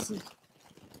 Okay, so this is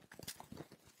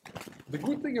the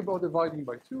good thing about dividing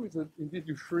by 2 is that indeed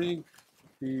you shrink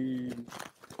the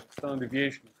standard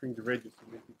deviation, you shrink the radius to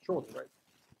make it shorter, right?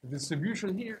 The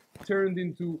distribution here turned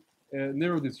into a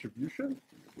narrow distribution.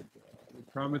 The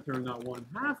parameter now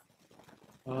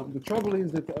 1/2. The trouble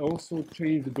is that I also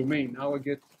changed the domain. Now I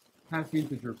get half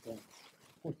integer points.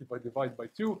 Of course, if I divide by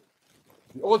 2,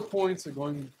 the odd points are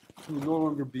going to no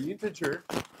longer be integer,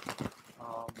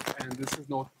 and this is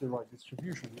not the right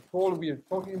distribution. Recall we are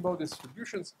talking about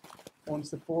distributions on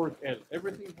support L.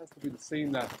 Everything has to be the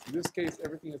same lattice. In this case,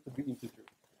 everything has to be integer.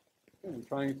 Okay, we're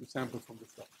trying to sample from the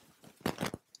stuff.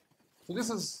 So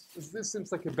this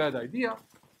seems like a bad idea.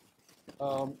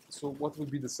 So what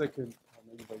would be the second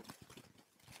naive idea?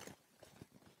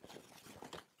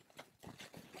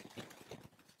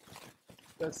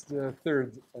 That's the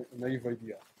third naive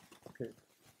idea. Okay.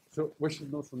 So which is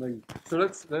not so naive. So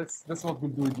that's what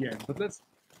we'll do at the end. But let's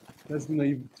do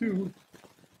naive 2.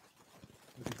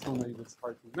 It's so naive it's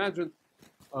hard to imagine.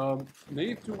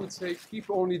 Naive 2 would say keep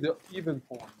only the even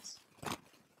points.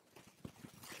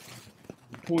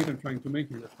 The point I'm trying to make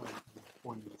here, that's why I'm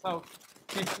pointing this out.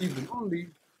 Keep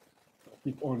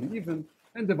only even,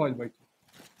 and divide by 2.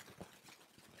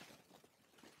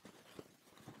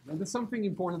 And there's something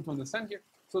important to understand here.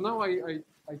 So now I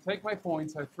take my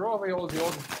points, I throw away all the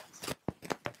other points.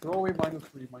 I throw away minus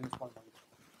 3, minus 1, minus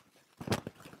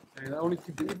 1. And I only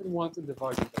keep the even ones and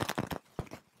divide it by 2.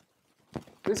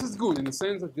 This is good in the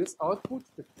sense that this output,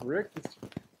 the correct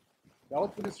distribution. The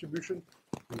output distribution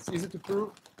is easy to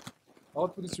prove.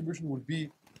 Output distribution would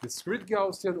be discrete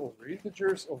Gaussian over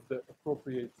integers of the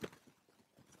appropriate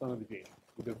standard deviation.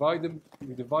 We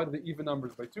divide the even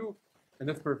numbers by 2, and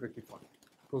that's perfectly fine.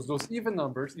 Because those even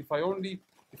numbers, if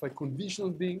I conditional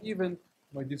being even,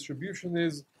 my distribution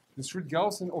is discrete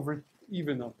Gaussian over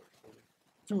even numbers.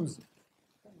 So 2's.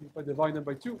 If I divide them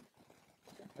by 2,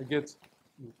 I get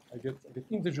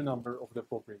integer number of the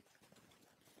appropriate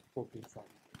sign.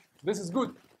 This is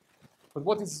good, but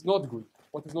what is not good?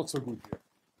 What is not so good here?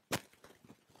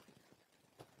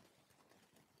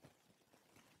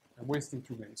 I'm wasting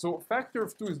too many. So factor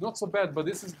of 2 is not so bad, but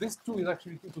this 2 is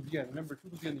actually 2 to the n. Remember, 2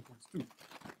 to the n equals 2.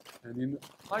 And in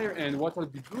higher n, what I'll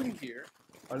be doing here,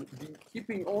 I'll be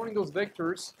keeping only those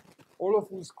vectors, all of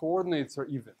whose coordinates are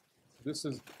even. So this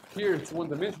is, here it's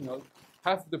one-dimensional.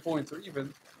 Half of the points are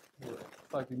even, or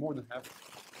slightly more than half.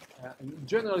 And in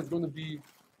general, it's going to be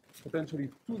potentially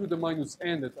 2 to the minus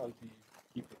n that I'll be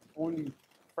keeping. Only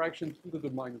fraction 2 to the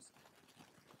minus n.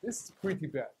 This is pretty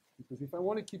bad, because if I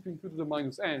want to keep in 2 to the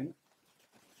minus n,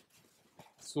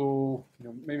 so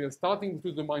maybe starting 2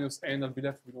 to the minus n, I'll be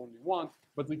left with only 1.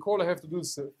 But recall I have to do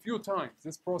this a few times.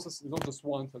 This process is not just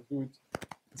once. I'll do it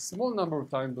a small number of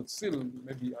times, but still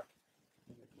maybe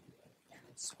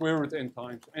square root n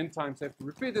times. N times I have to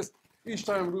repeat this. Each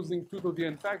time I'm losing 2 to the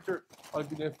n factor, I'll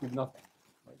be left with nothing.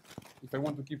 Right? If I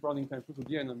want to keep running times 2 to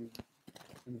the n, I'm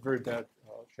in very bad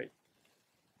shape.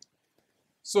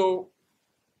 So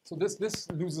this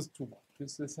loses too much.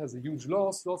 This has a huge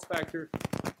loss factor,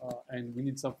 and we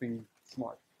need something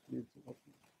smart.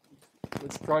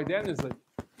 Let's try then. Is that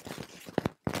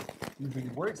usually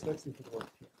works? Let's see if it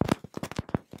works.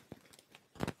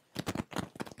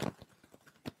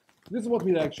 This is what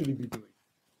we'll actually be doing.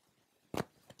 I'll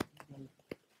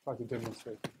try to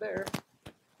demonstrate it there.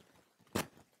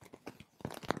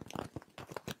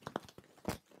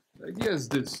 The idea is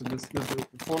this, and this is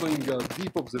following a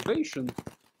deep observation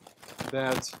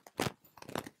that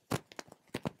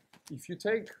if you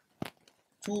take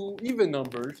two even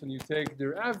numbers and you take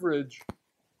their average,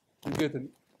 you get an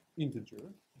integer.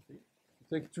 Okay?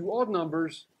 You take two odd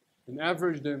numbers and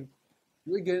average them,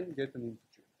 you again get an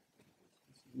integer.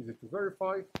 It's easy to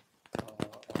verify.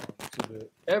 So the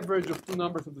average of two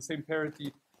numbers of the same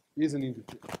parity is an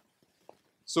integer.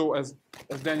 So as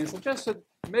Daniel suggested,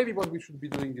 maybe what we should be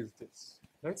doing is this.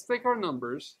 Let's take our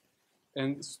numbers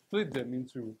and split them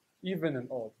into even and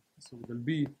odd. So it will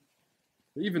be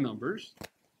the even numbers,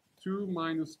 2,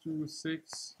 minus 2,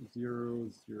 6, 0,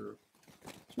 0,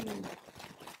 2.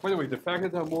 By the way, the fact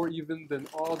that they're more even than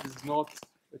odd is not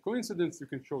a coincidence. You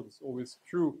can show this always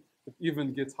true, that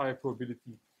even gets higher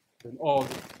probability than odd.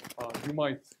 You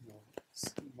might,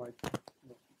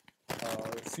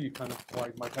 see kind of why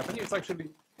it might happen. It's actually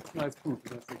a nice proof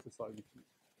in this exercise if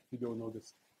you don't know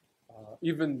this.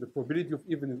 Even the probability of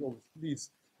even is always at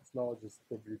least as large as the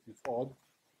probability of odd.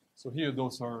 So here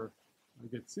those are, I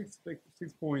get 6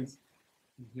 points.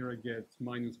 And here I get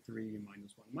minus 3,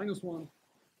 minus 1, minus 1.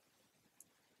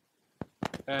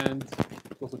 and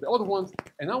those are the odd ones.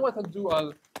 And now what I'll do,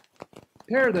 I'll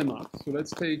pair them up. So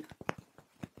let's take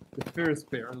the first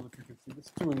pair. I don't know if you can see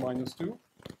this, 2 and minus 2.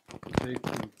 Take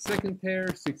the second pair,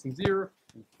 6 and 0.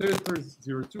 And third pair is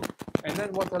 0, 2. And then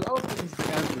what I'll output is the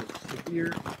average. So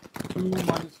here, 2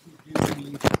 minus 2 gives me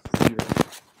 0.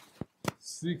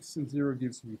 6 and 0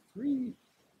 gives me 3.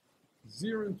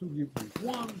 0 and 2 gives me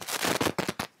 1.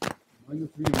 Minus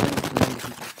 3 and minus 1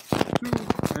 gives me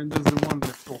 2. And there's the 1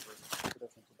 left over. So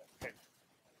that's not so bad. Okay.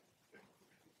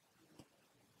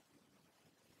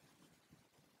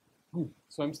 Good.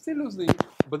 So I'm still losing,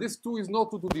 but this 2 is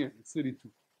not 2 to the end. It's 32.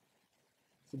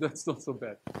 So that's not so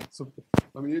bad. So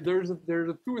I mean, there's a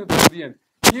 2 at the end.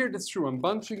 Here, that's true. I'm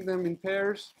bunching them in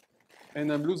pairs,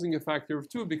 and I'm losing a factor of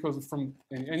 2 because from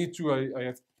any 2 I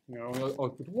have,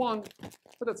 output 1,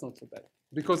 but that's not so bad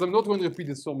because I'm not going to repeat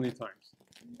this so many times.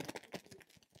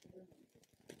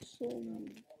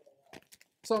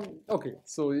 Okay.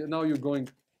 So now you're going.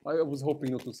 I was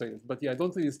hoping not to say it, but yeah, I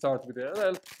don't really start with the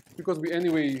LL because we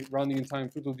anyway running in time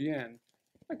 2 to the n.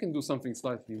 I can do something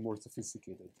slightly more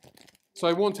sophisticated. So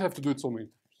I won't have to do it so many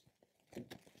times.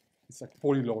 It's like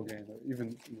polylog n, or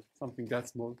even something that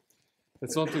small.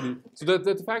 That's not really, so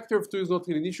that factor of 2 is not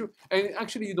really an issue. And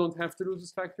actually, you don't have to lose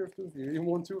this factor of 2 if you really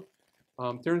want to.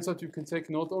 Turns out you can take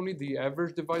not only the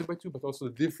average divided by 2, but also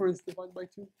the difference divided by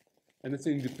 2. And it's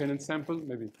an independent sample.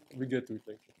 Maybe we get to it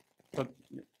later. But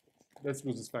yeah, let's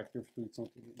lose this factor of 2. It's not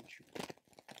really an issue.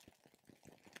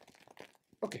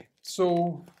 Okay,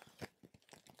 so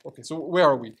where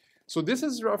are we? So this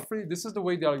is the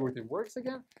way the algorithm works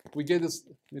again. We get this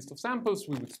list of samples.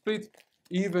 We would split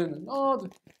even and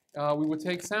odd. We would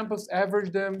take samples,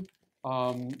 average them,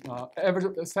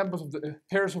 average samples of the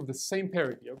pairs of the same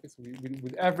parity. Okay, so we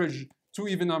would average 2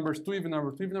 even numbers, 2 even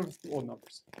numbers, 2 even numbers, 2 odd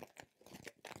numbers.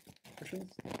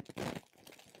 Questions?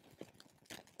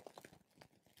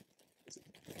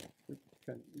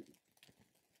 Can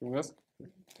you ask?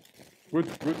 Good,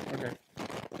 okay.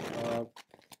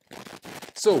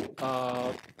 So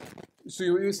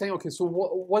you're saying, okay, so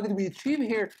what did we achieve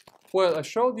here? Well, I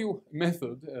showed you a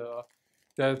method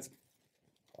that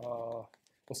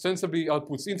ostensibly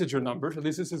outputs integer numbers. At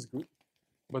least this is good.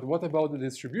 But what about the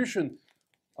distribution?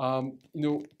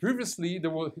 Previously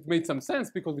it made some sense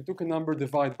because we took a number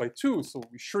divided by 2, so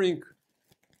we shrink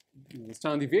the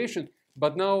standard deviation.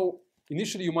 But now,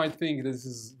 initially, you might think this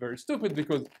is very stupid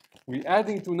because we're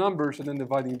adding 2 numbers and then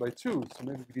dividing by 2. So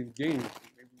maybe we didn't gain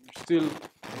anything. Maybe we're still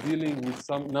dealing with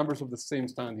some numbers of the same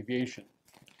standard deviation.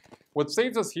 What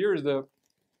saves us here is the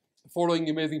following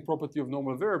amazing property of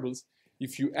normal variables.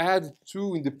 If you add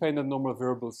 2 independent normal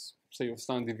variables, say of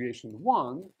standard deviation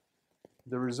 1,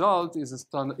 the result is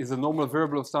a normal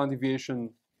variable of standard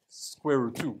deviation square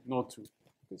root 2, not 2.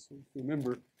 Okay, so if you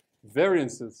remember,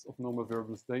 variances of normal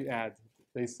variables, they add,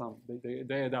 they sum,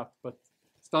 they add up, but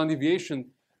standard deviation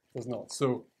does not.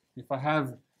 So if I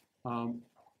have,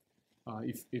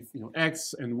 if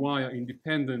x and y are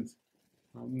independent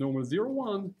normal 0,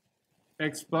 1,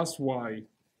 x plus y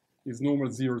is normal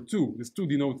 0, 2. This 2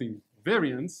 denoting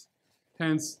variance,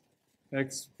 hence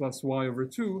x plus y over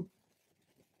 2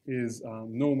 is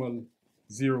normal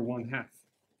 0, 1 half.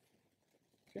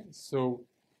 Okay, so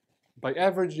by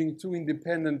averaging 2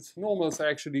 independent normals, I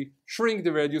actually shrink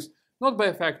the radius, not by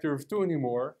a factor of 2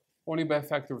 anymore, only by a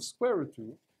factor of square root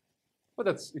 2, but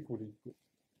that's equally good.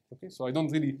 Okay, so I don't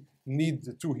really need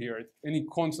the 2 here. Any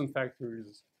constant factor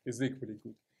is equally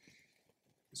good.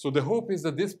 So the hope is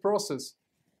that this process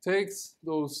takes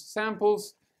those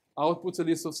samples, outputs a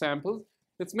list of samples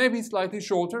that's maybe slightly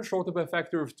shorter by a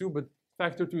factor of 2, but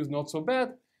factor 2 is not so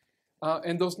bad.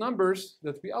 And those numbers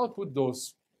that we output,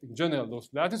 those in general, those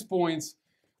lattice points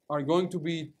are going to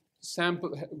be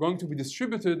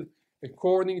distributed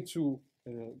according to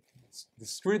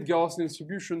discrete Gaussian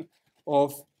distribution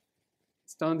of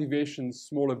standard deviation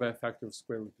smaller by a factor of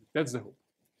square root 2. That's the hope.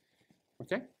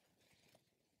 Okay?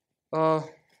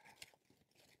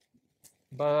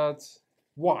 But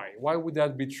why? Why would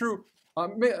that be true?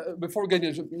 Before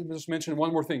getting, just mention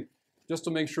one more thing, just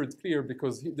to make sure it's clear,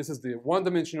 because this is the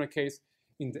one-dimensional case.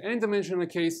 In the n-dimensional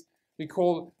case, we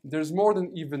call there's more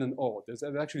than even and odd. There's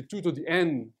actually 2 to the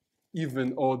n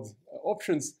even odd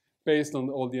options based on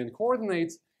all the n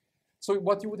coordinates. So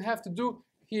what you would have to do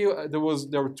here, there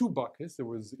were 2 buckets. There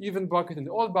was the even bucket and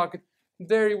the odd bucket.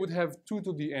 There you would have 2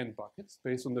 to the n buckets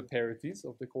based on the parities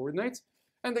of the coordinates,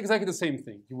 and exactly the same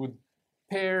thing.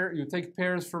 You take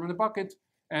pairs from the bucket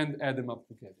and add them up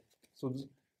together. So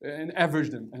and average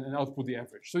them and output the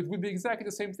average. So it would be exactly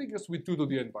the same thing, just with 2 to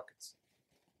the n buckets.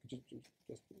 Just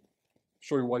to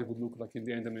show you what it would look like in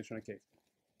the n-dimensional case.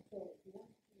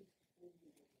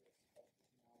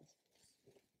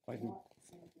 I do.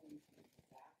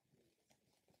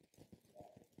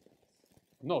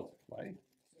 Not, right?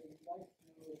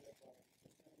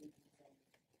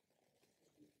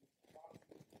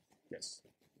 Yes.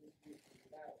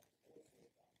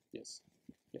 Yes.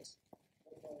 Yes.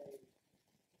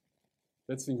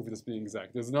 Let's think of it as being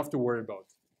exact. There's enough to worry about.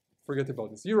 Forget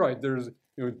about this. You're right. There's,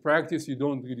 in practice, you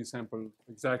don't really sample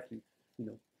exactly.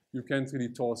 You can't really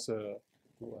toss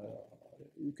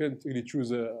you can't really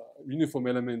choose a uniform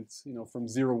element, from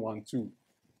 0, 1, 2,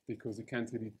 because you can't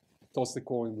really toss the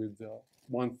coin with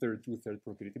 1/3, 2/3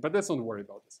 probability. But let's not worry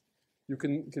about this. You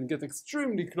can get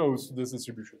extremely close to this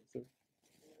distribution. So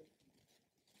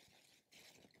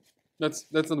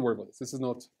let's not worry about this. This is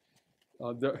not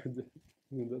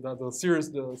the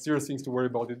serious things to worry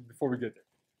about it before we get there.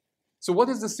 So what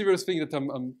is the serious thing that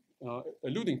I'm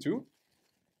alluding to?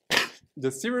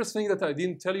 The serious thing that I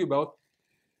didn't tell you about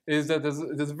is that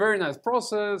there's a very nice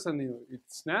process, and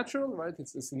it's natural, right?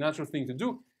 It's a natural thing to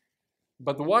do.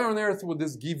 But why on earth would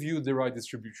this give you the right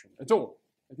distribution at all?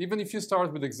 And even if you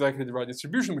start with exactly the right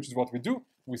distribution, which is what we do,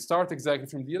 we start exactly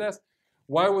from DLS,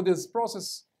 why would this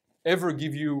process ever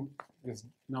give you, because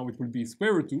now it will be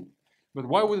square root 2, but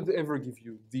why would it ever give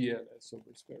you DLS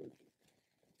over square root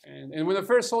 2? And when I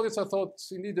first saw this, I thought,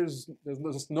 indeed, there's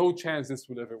just no chance this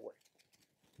will ever work.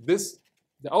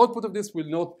 The output of this will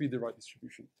not be the right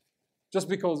distribution. Just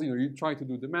because you try to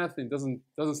do the math and it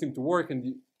doesn't seem to work, and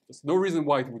there's no reason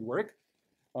why it would work.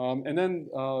 And then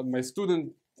my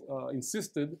student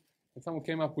insisted, and someone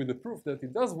came up with the proof that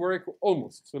it does work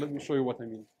almost. So let me show you what I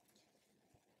mean.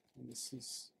 And this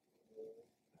is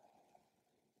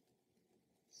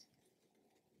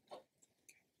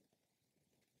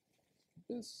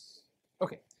this.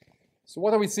 Okay. So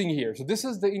what are we seeing here? So this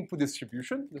is the input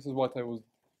distribution. This is what I was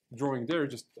drawing there.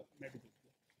 Just maybe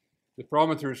the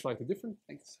parameter is slightly different.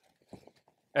 Thanks.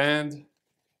 And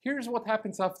here's what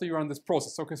happens after you run this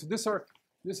process. Okay, so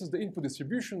this is the input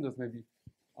distribution. That's maybe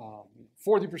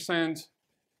 40%,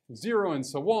 0, and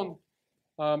so on.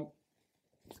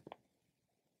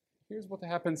 Here's what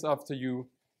happens after you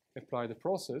apply the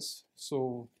process.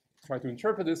 So try to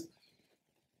interpret this.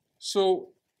 So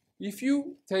if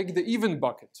you take the even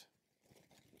bucket,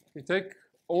 you take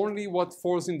only what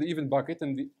falls in the even bucket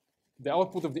and the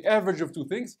output of the average of two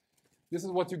things, this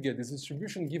is what you get, this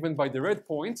distribution given by the red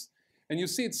points. And you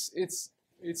see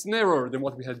it's narrower than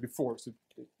what we had before. So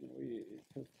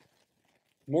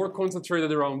more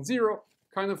concentrated around 0,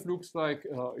 kind of looks like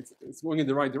it's going in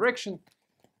the right direction.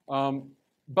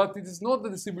 But it is not the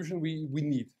distribution we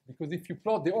need, because if you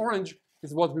plot the orange,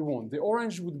 is what we want. The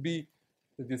orange would be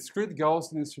the discrete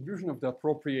Gaussian distribution of the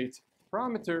appropriate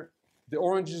parameter. The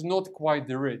orange is not quite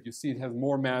the red. You see it has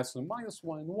more mass on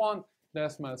 -1 and 1,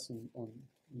 less mass on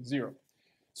 0.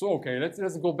 So okay,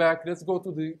 let's go back. Let's go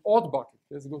to the odd bucket.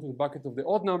 Let's go to the bucket of the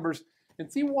odd numbers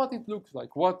and see what it looks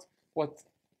like. What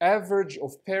average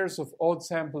of pairs of odd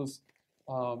samples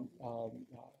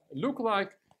look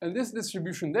like. And this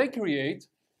distribution they create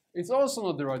is also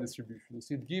not the right distribution. You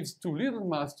see, it gives too little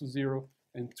mass to 0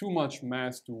 and too much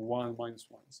mass to 1, -1,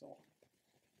 and so on.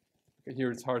 Okay,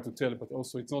 here it's hard to tell, but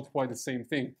also it's not quite the same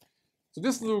thing. So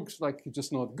this looks like it's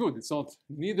just not good. It's not,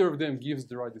 neither of them gives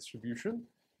the right distribution.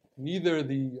 Neither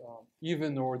the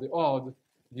even or the odd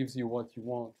gives you what you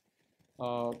want.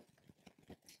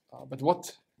 But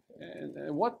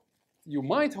what you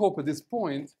might hope at this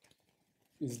point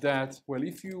is that, well,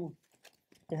 if you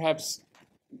perhaps,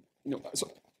 so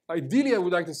ideally I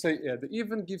would like to say, yeah, the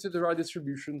even gives you the right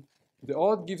distribution, the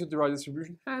odd gives you the right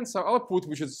distribution, hence our output,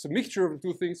 which is a mixture of the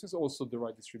two things, is also the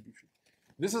right distribution.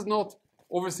 This is not,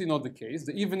 obviously not the case.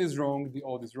 The even is wrong, the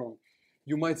odd is wrong.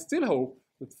 You might still hope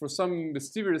that for some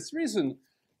mysterious reason,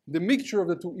 the mixture of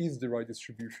the two is the right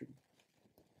distribution.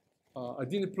 I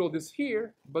didn't plot this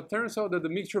here, but turns out that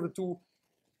the mixture of the two,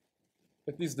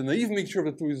 at least the naive mixture of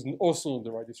the two, is also not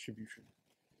the right distribution.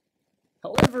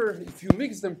 However, if you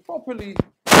mix them properly,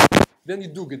 then you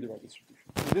do get the right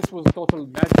distribution. And this was total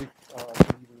magic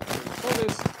when I saw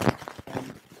this. And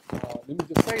let me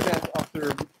just say that after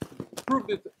we proved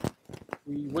it,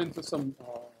 we went to some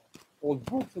old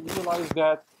books and realized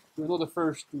that we're not the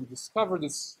first to discover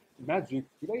this magic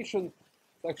relation.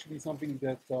 It's actually something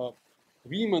that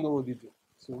Riemann already did.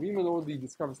 So Riemann already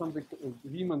discovered something called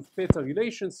Riemann theta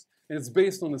relations, and it's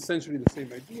based on essentially the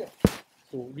same idea.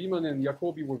 So Riemann and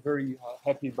Jacobi were very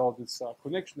happy about this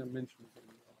connection I mentioned.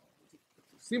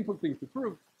 It's a simple thing to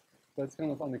prove, but it's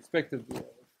kind of unexpected if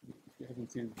you haven't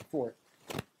seen it before.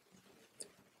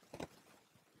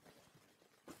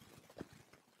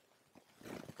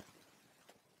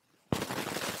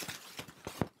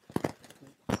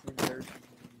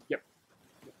 Yep.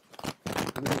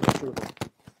 I'm not sure about it.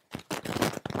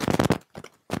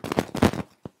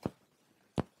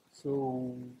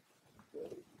 So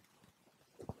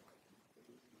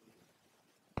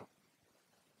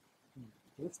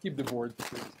let's keep the board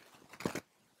because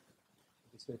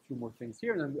just say a few more things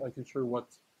here, and then I can show you what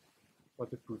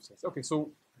the proof says. Okay,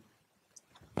 so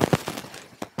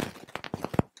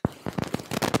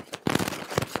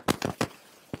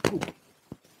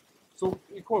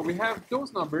we have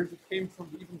those numbers that came from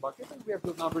the even bucket, and we have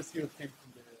those numbers here that came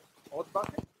from the odd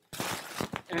bucket.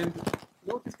 And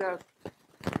notice that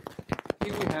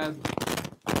here we had,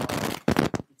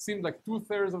 it seemed like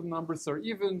 2/3 of the numbers are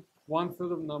even,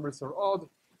 1/3 of the numbers are odd.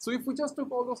 So if we just took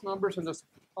all those numbers and just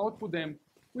output them,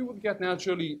 we would get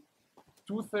naturally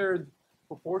 2/3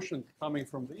 proportion coming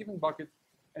from the even bucket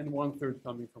and 1/3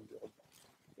 coming from the odd bucket.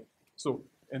 Okay. So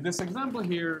in this example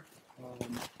here,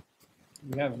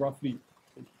 we have roughly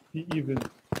P even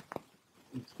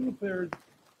is 2/3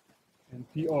 and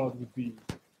P odd would be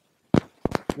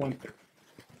 1/3.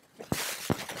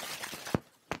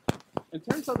 It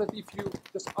turns out that if you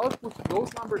just output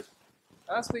those numbers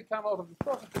as they come out of the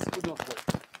process, this would not work.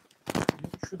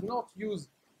 You should not use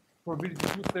probability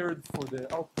 2/3 for the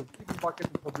output of the even bucket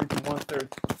and probability 1/3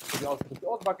 for the output of the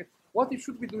odd bucket. What you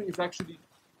should be doing is actually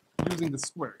using the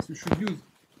squares. You should use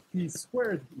P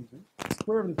squared even,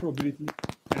 square of the probability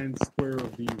and square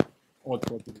of the odd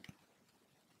probability.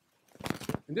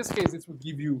 In this case, this would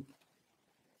give you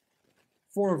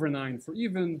 4/9 for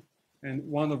even and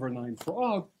 1/9 for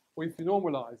odd. Or if you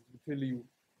normalize, it will tell you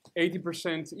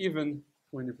 80% even,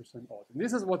 20% odd. And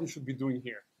this is what you should be doing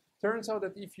here. Turns out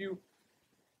that if you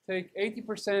take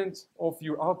 80% of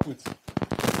your outputs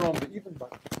from the even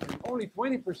bucket and only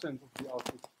 20% of the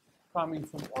output coming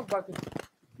from the odd bucket,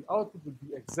 the output would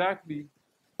be exactly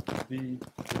the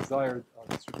desired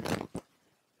distribution.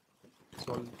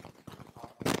 So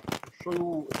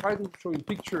I'll try to show you a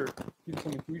picture, give you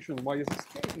some intuition why this is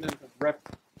case, and then wrap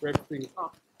things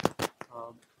up.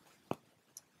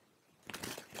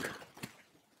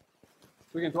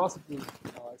 So again, to us,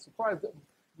 it's surprised that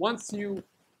once you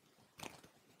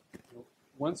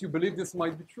believe this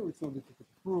might be true, it's not difficult to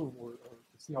prove or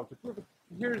to see how to prove it.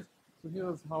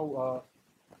 Here's how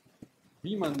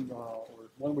Beeman, or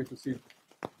one way to see it.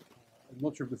 I'm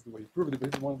not sure if this is the way you prove it, but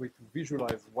it's one way to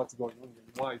visualize what's going on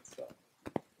and why it's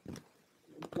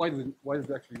why does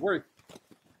it actually work.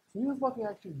 So here's what we're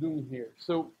actually doing here.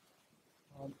 So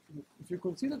if you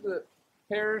consider the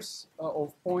pairs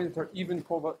of points that are even,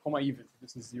 comma even.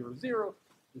 This is 0, 0.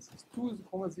 This is 2,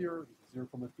 0. This is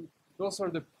 0, 2. Those are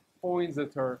the points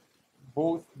that are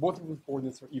both of the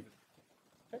coordinates are even.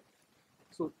 Okay.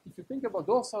 So if you think about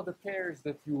those are the pairs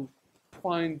that you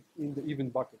find in the even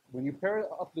bucket. When you pair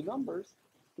up the numbers,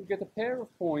 you get a pair of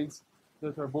points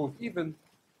that are both even,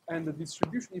 and the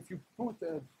distribution. If you put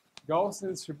a Gaussian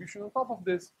distribution on top of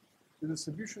this, the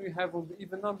distribution you have of the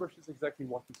even numbers is exactly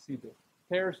what you see there.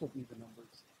 Pairs of even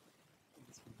numbers.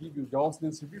 This will give you Gaussian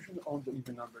distribution on the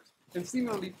even numbers. And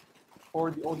similarly,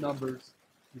 for the odd numbers,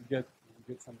 you get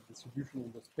some distribution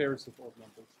on those pairs of odd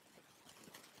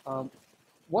numbers.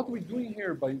 What we're doing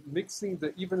here by mixing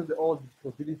the even and the odd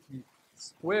probability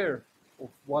square of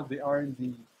what they are in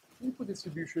the input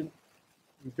distribution,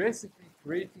 we're basically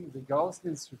creating the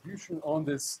Gaussian distribution on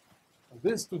this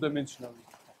two-dimensional.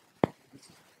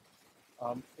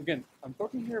 Again, I'm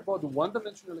talking here about the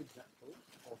one-dimensional example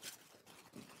of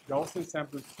Gaussian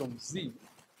samples from Z.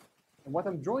 And what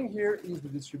I'm drawing here is the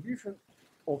distribution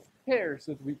of pairs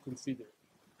that we consider.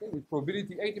 Okay, with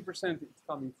probability 80% it's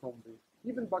coming from the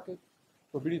even bucket,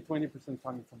 probability 20%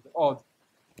 coming from the odd.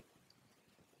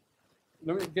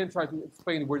 Let me again try to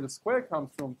explain where the square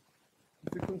comes from.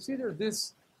 If you consider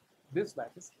this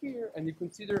lattice here, and you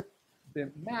consider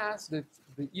the mass that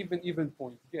the even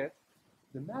points get,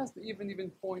 the mass the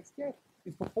even points get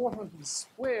is proportional to the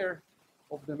square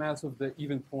of the mass of the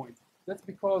even point. That's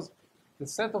because the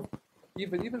set of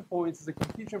even points is a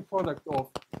Cartesian product of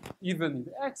even in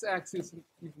the x-axis and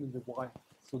even in the y-axis.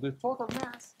 So the total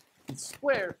mass is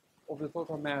square of the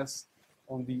total mass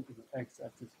on the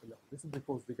x-axis below. This is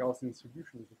because the Gaussian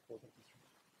distribution is a total distribution.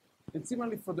 And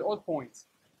similarly for the odd points,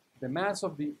 the mass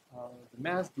of the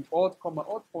odd comma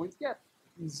odd points get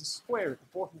is square,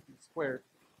 proportional to the square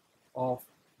of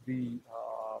the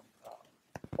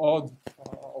odd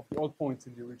points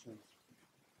in the original distribution.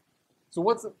 So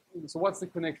what's the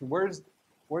connection? Where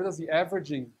does the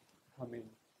averaging come in?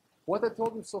 What I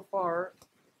told you so far.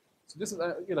 So this is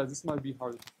this might be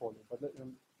hard to follow, but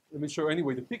let me show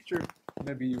anyway the picture.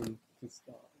 Maybe you will just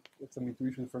get some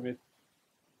intuition from it.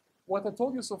 What I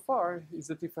told you so far is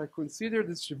that if I consider the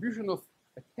distribution of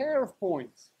a pair of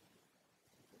points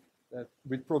that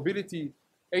with probability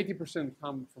 80%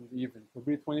 come from the even,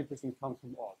 probability 20% comes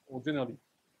from odd, or generally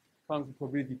comes the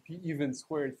probability P even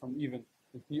squared from even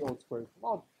and P odd squared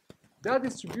from odd. That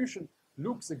distribution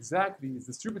looks exactly, is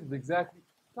distributed exactly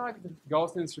like the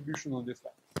Gaussian distribution on this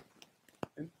lattice.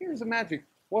 And here's the magic.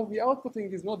 What we're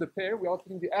outputting is not the pair, we're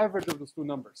outputting the average of those two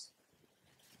numbers.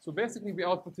 So basically, we're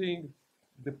outputting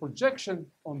the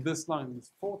projection on this line,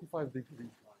 this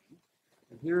 45-degree line.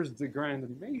 And here's the grand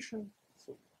animation.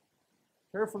 So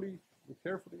carefully, look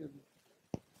carefully,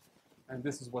 and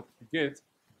this is what we get.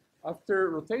 After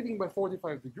rotating by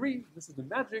 45 degrees, this is the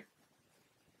magic,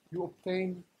 you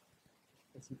obtain,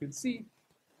 as you can see,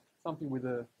 something with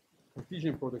a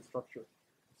Cartesian product structure.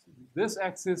 This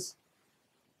axis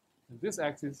and this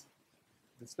axis,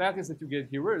 the lattice that you get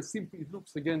here is simply, it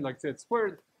looks again like Z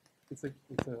squared. It's a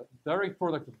direct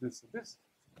product of this and this,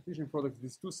 Cartesian product of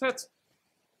these two sets,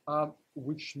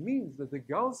 which means that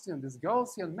this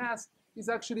Gaussian mass is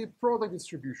actually a product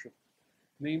distribution.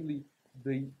 Namely,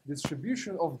 the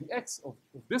distribution of the x of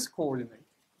this coordinate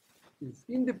is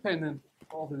independent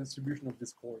of the distribution of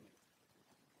this coordinate.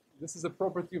 This is a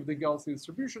property of the Gaussian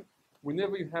distribution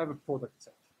whenever you have a product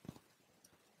set.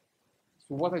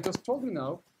 So what I just told you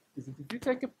now is that if you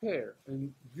take a pair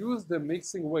and use the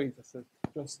mixing weight as I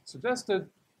just suggested,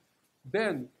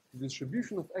 then the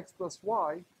distribution of x plus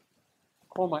y,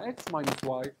 comma x minus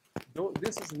y, though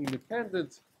this is an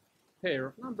independent pair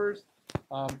of numbers,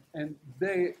 and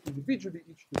they individually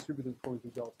each distributed according to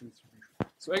the Gaussian distribution.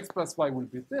 So x plus y will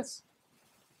be this,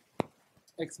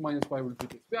 x minus y will be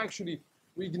this.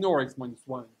 We ignore x minus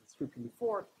y in the description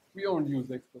before. We only use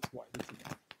x plus y.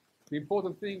 The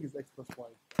important thing is x plus y.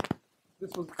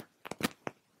 This was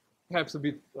perhaps a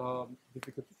bit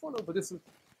difficult to follow, but this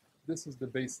is the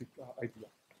basic idea.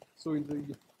 So in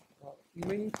the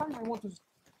remaining time, I want to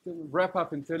wrap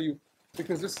up and tell you,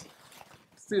 because this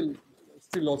still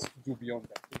lots to do beyond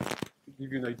that, to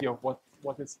give you an idea of what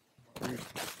is.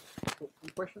 So,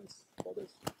 any questions about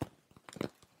this?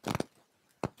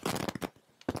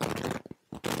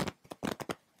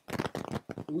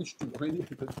 Which two?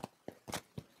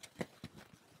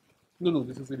 No,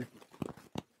 this is really good.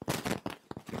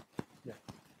 Yeah.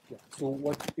 So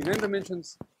what in n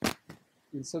dimensions,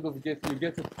 instead of you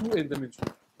get a 2n dimension.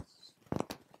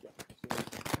 Yeah.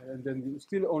 So, and then you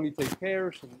still only take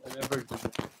pairs and average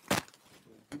them.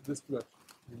 This two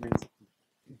remains.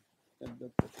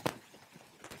 And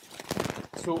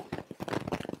so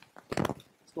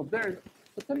stop there.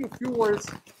 I'll tell you a few words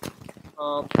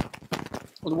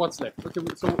on what's left. Okay,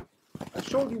 so I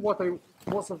showed you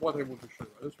most of what I want to show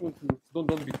you. I just want to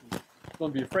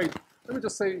don't be afraid. Let me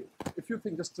just say a few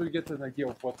things just to get an idea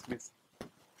of what's missing.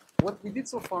 What we did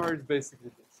so far is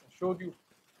basically this. I showed you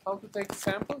how to take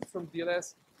samples from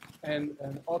DLS and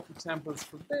output samples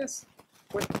from this.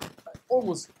 Well, I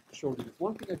almost showed you this.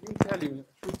 One thing I didn't tell you,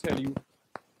 I should tell you,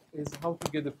 is how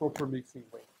to get the proper mixing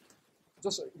weight.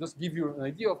 Just give you an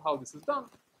idea of how this is done.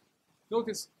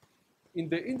 Notice in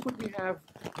the input we have,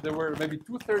 there were maybe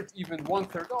 2/3 even,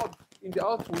 1/3 odd. In the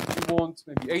output, we want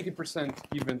maybe 80%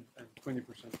 even and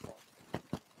 20% odd.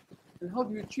 And how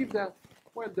do you achieve that?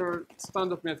 Well, there are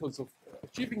standard methods of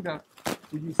achieving that.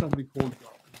 We use something called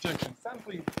rejection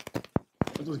sampling.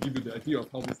 I'll just give you the idea of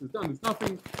how this is done. It's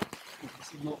nothing.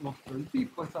 This is not very deep,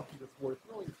 but something that's worth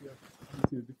knowing if you haven't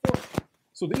seen it before.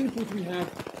 So the input we have,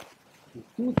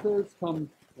 2/3 come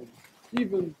from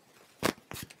even,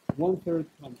 1/3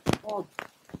 comes from odd.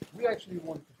 We actually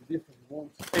want to be different. We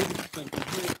want 80% from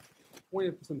here,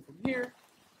 20% from here.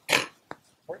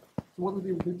 So what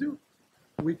we can do,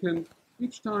 we can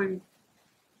each time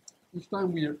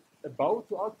we're about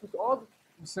to output odd,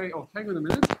 we say, oh, hang on a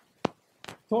minute,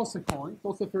 toss a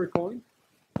fair coin,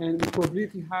 and we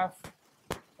probability half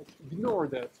ignore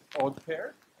that odd pair,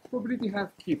 probability half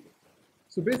keep it.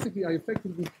 So basically, I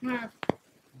effectively half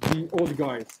the odd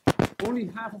guys. Only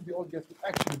half of the odd guys will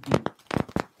actually be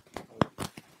odd.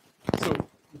 So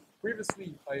previously,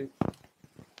 I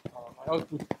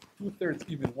output 2/3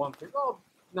 even, 1/3 odd.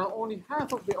 Now only half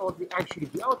of the odd will actually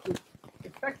be output.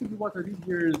 Effectively, what I did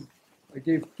here is I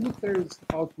gave 2/3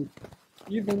 output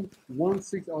even,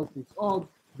 1/6 output odd,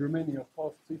 the remaining are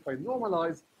positive. So if I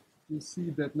normalize, you see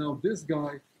that now this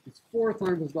guy is 4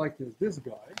 times as likely as this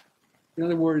guy. In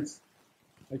other words,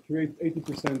 I create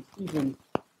 80% even,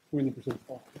 20%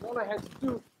 odd. And all I had to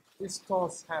do is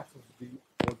toss half of the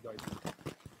odd guys.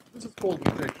 This is called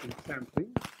rejection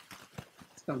sampling,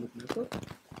 standard method.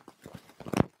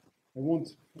 I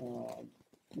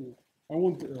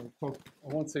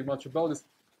won't say much about this.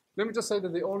 Let me just say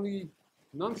that the only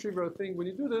non-trivial thing when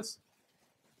you do this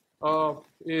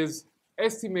is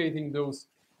estimating those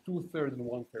 2/3 and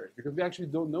 1/3, because we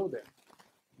actually don't know them.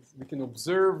 We can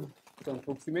observe some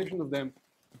approximation of them,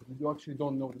 but we actually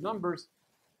don't know the numbers.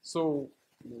 So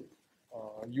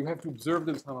you have to observe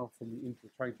them somehow from the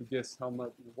input, trying to guess how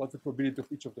much, what's the probability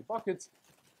of each of the buckets.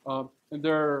 And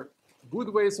there are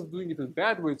good ways of doing it and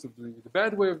bad ways of doing it. The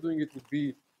bad way of doing it would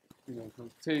be, to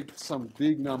take some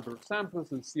big number of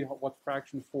samples and see what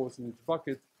fraction falls in each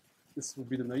bucket. This would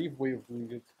be the naive way of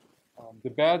doing it.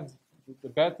 The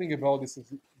bad thing about this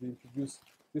is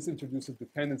this introduces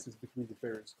dependencies between the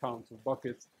various counts of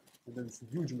buckets, and then it's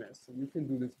a huge mess. And you can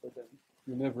do this, but then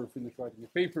you never finish writing a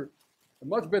paper. A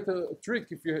much better trick,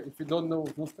 if you don't know,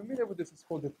 if you're not familiar with this, is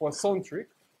called the Poisson trick.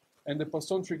 And the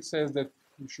Poisson trick says that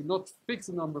you should not fix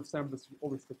the number of samples, you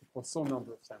always take a Poisson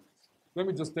number of samples. Let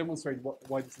me just demonstrate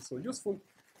why this is so useful.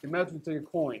 Imagine you take a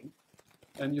coin,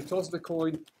 and you toss the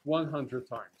coin 100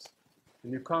 times.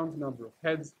 And you count the number of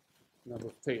heads, number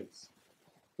of tails.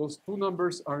 Those two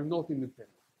numbers are not independent.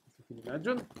 As you can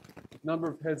imagine, number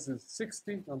of heads is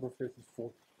 60, number of tails is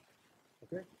 40.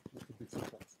 Okay? That's a big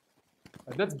surprise.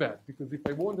 That's bad, because if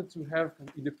I wanted to have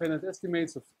independent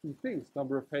estimates of two things,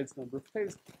 number of heads, number of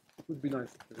tails, it would be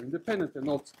nice if they're independent and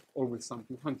not always some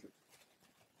 200.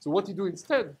 So what you do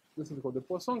instead, this is called the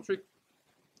Poisson trick,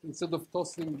 instead of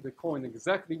tossing the coin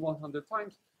exactly 100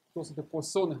 times, toss the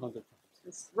Poisson 100 times.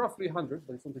 It's roughly 100,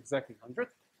 but it's not exactly 100.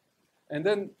 And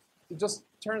then it just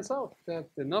turns out that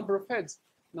the number of heads,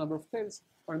 number of tails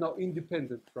are now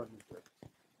independent running variables.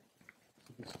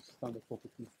 So this is standard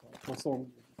property of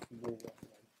Poisson. If you know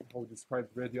how to describe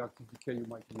radioactive decay, you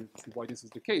might need to see why this is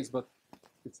the case, but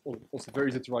it's also very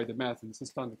easy to write the math, and it's a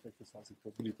standard exercise in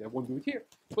probability. I won't do it here,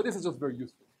 but this is just very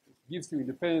useful. It gives you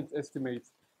independent estimates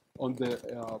on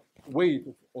the weight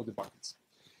of all the buckets.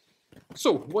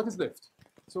 So what is left?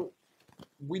 So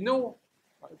we know,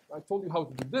 I told you how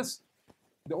to do this.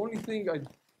 The only thing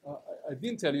I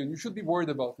didn't tell you, and you should be worried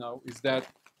about now, is that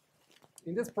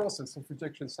in this process of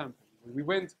rejection sampling, when we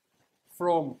went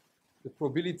from the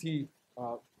probability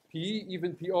P,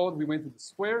 even P odd, we went to the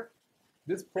square,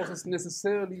 this process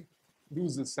necessarily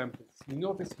loses samples. You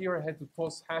notice here I had to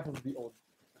toss half of the odd.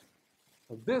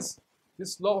 So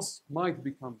this loss might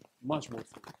become much more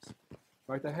serious.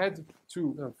 Right? I had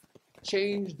to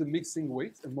change the mixing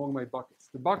weight among my buckets.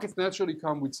 The buckets naturally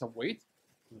come with some weight.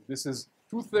 This is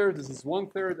 2/3, this is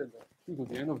 1/3, and 2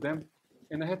 to the end of them.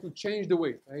 And I had to change the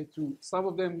weight. I had to, some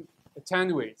of them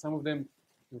attenuate, some of them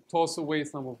toss away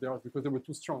some of theirs because they were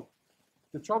too strong.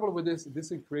 The trouble with this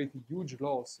will create a huge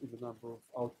loss in the number of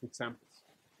output samples.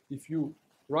 If you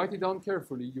write it down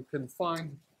carefully, you can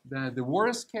find that the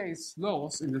worst case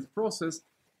loss in this process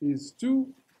is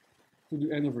 2 to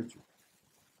the n over 2.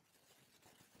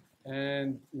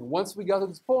 And once we got to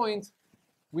this point,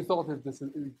 we thought that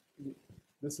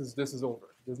this is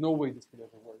over. There's no way this could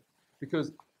ever work,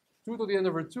 because 2 to the n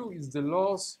over 2 is the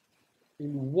loss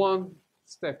in one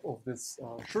step of this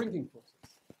shrinking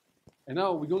process. And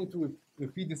now we're going to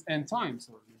repeat this n times,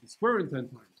 or maybe square it 10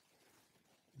 times.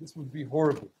 This would be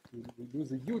horrible. We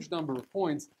lose a huge number of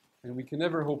points, and we can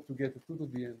never hope to get a 2 to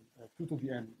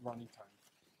the n running time.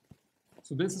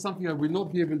 So this is something I will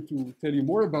not be able to tell you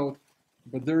more about,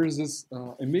 but there is this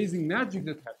amazing magic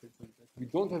that happens that we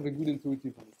don't have a good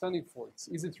intuitive understanding for. It's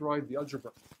easy to write the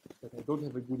algebra, but I don't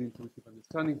have a good intuitive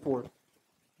understanding for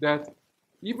that.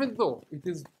 Even though it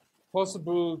is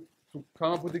possible to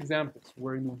come up with examples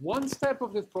where in one step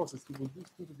of this process you will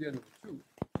lose 2 to the n over 2,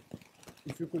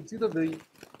 if you consider the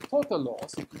total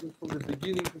loss, if you go from the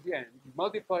beginning to the end, you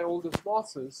multiply all those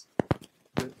losses,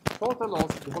 the total loss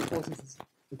of the whole process is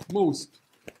at most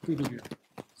 2 to the n.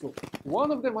 So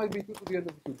one of them might be 2 to the n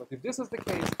over 2, but if this is the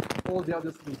case, all the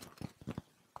others will.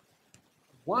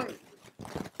 Why?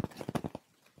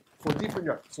 For different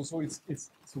reactions.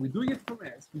 So we're doing it from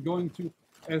S. We're going to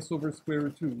S over square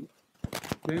root 2.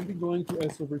 Then we're going to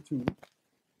S over 2,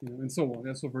 and so on,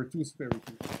 S over 2 square root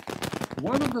 2.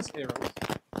 One of those arrows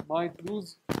might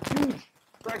lose a huge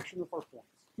fraction of our points,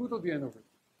 2 to the n over 2.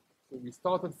 So we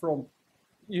started from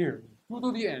here, 2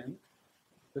 to the n.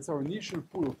 That's our initial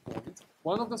pool of points.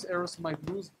 One of those arrows might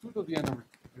lose 2 to the n over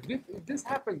 2. If this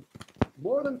happened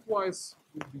more than twice,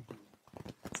 we'd be doomed.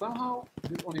 Somehow,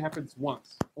 this only happens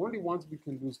once. Only once we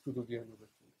can lose 2 to the n over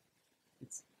 2.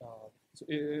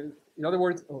 In other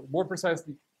words, or more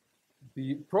precisely,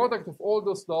 the product of all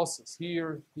those losses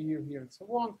here, here, here, and so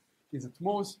on is at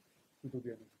most 2 to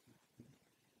the n over 2.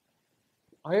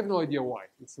 I have no idea why.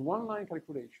 It's a one-line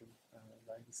calculation. I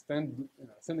understand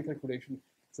the calculation.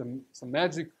 Some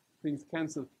magic things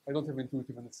cancel. I don't have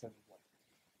intuitive understanding why.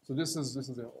 So this is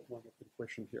one of the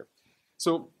question here.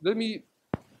 So we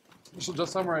should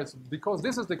just summarize. Because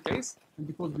this is the case, and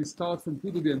because we start from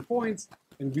 2 to the n points,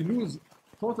 and we lose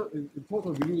in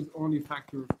total we lose only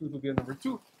factor of 2 to the n over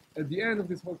 2. At the end of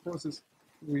this whole process,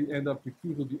 we end up with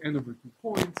 2 to the n over 2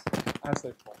 points as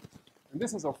I promised. And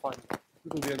this is our final 2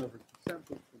 to the n over 2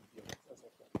 samples as I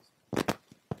promised.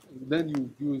 And then you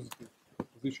use the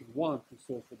position 1 to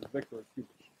solve for the vector of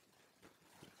cubic.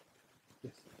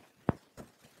 Yes.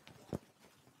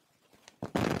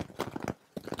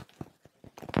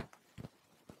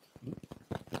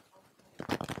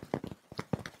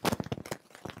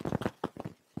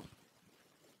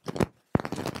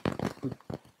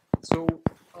 So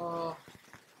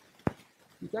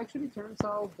it actually turns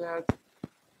out that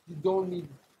you don't need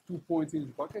 2 points in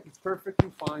each bucket. It's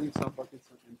perfectly fine if some buckets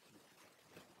are empty.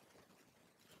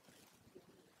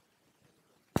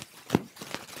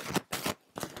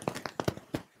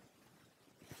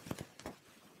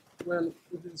 Well,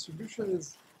 the distribution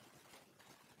is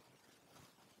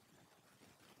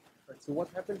right. So what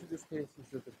happens in this case is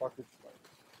that the buckets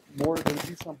are more than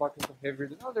these, some buckets are heavier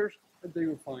than others, and they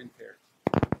will find pairs.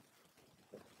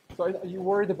 So are you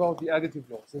worried about the additive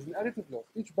loss? There's an additive loss.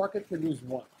 Each bucket can lose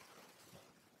 1.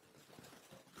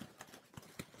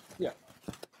 Yeah.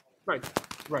 Right.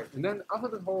 Right. And then after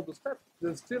the horrible step,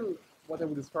 there's still what I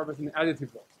would describe as an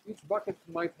additive loss. Each bucket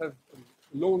might have a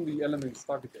lonely element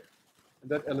stuck there. And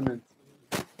that element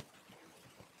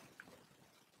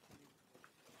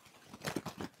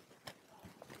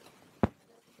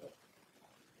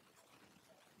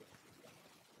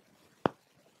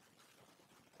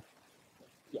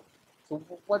so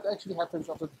what actually happens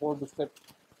after the horrible step?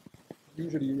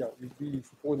 Usually, yeah, would be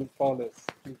supported far less.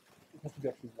 It has to be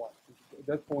actually 1. At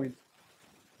that point,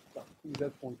 the mass would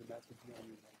be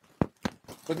only 1.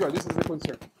 But yeah, this is a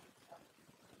concern.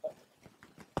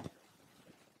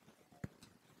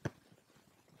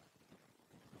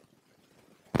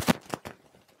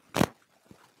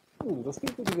 The still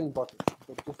could be in buckets,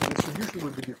 but just the distribution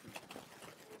will be different.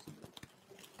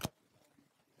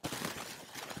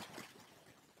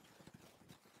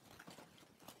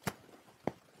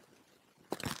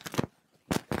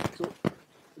 So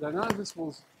the analysis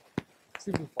was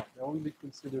simplified. I only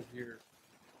considered here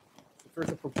the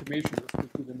first approximation was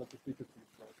to the multiplicative,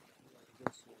 right?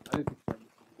 Just analytic term, if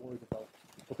you're worried about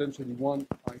potentially 1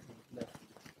 item left.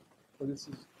 But this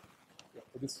is, yeah,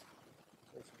 but this is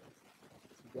also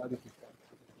the additive part.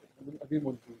 I didn't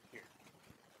want to do it here.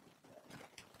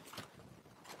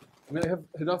 I mean, I have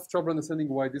enough trouble understanding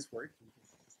why this works.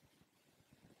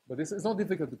 But this is not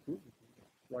difficult to prove. You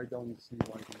can write down and see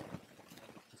why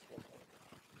this works.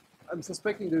 I'm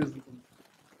suspecting there's a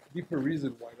deeper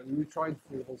reason why. I mean, we tried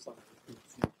for the whole summer to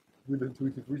see good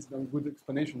intuitive reason and good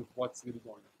explanation of what's really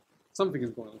going on. Something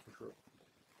is going on for sure.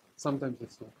 Sometimes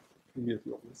it's not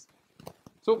immediately obvious.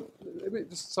 So let me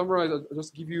just summarize. I'll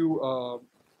just give you.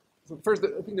 So first,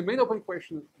 I think the main open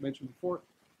question I mentioned before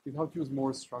is how to use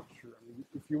Morse structure. I mean,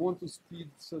 if you want to speed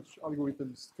such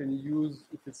algorithms, can you use,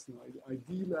 if it's an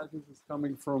ID lattice is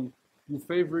coming from your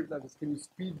favorite lattice, can you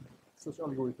speed such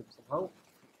algorithms somehow?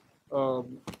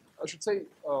 I should say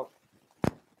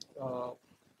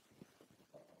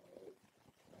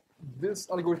this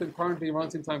algorithm currently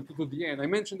runs in time 2 to the n. I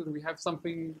mentioned that we have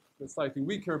something that's slightly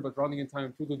weaker, but running in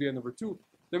time 2 to the n over 2.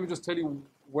 Let me just tell you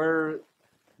where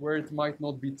it might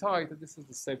not be tight, and this is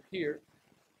the step here.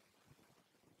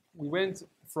 We went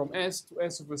from S to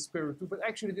S over square root 2, but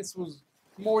actually this was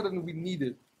more than we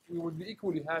needed. We would be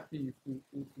equally happy if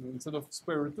instead of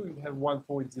square root 2, you'd have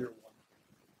 1.01.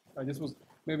 And this was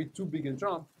maybe too big a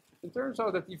jump. It turns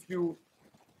out that if you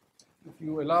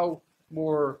allow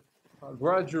more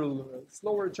gradual,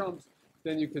 slower jumps,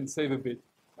 then you can save a bit.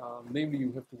 Namely,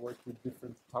 you have to work with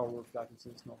different tower of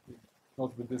lattices, not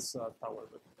with this tower,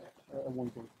 but I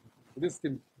won't go into it. But this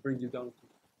can bring you down to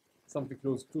something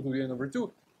close to 2 to the n over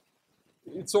 2.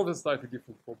 It solves a slightly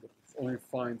different problem. It only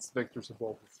finds vectors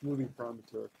above a smoothing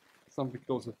parameter, something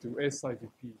closer to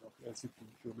SIVP, not SCP,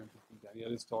 if you remember from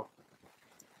Daniela's talk.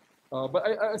 But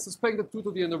I suspect that 2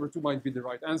 to the n over 2 might be the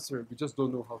right answer. We just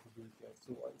don't know how to do it yet.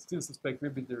 So I still suspect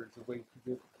maybe there is a way to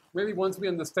do it. Maybe once we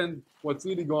understand what's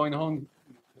really going on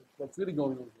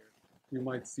here, we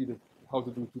might see that how to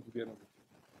do 2 to the n over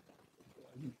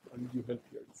 2. I need your help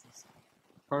here. This is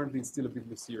currently still a bit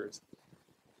mysterious.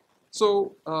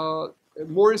 So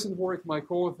more recent work, my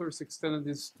co-authors extended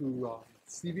this to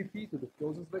CVP, to the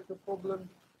closest vector problem,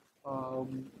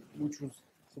 which was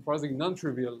surprisingly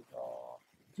non-trivial.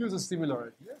 It uses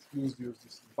similar ideas. Use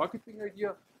this bucketing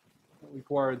idea.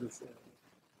 Required this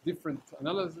different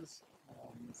analysis,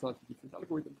 slightly different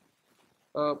algorithm.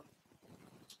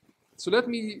 So let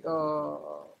me,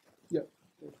 yeah.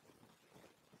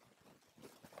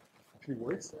 Actually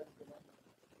works.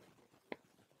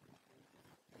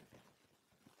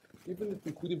 Even if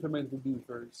we could implement, it would be a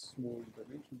very small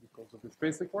implementation because of the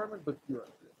space requirement, but you're right.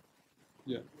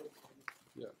 Yeah.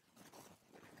 Yeah.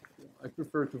 I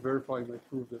prefer to verify my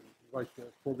proof that right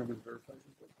program is verified.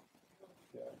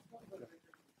 Yeah. Yeah.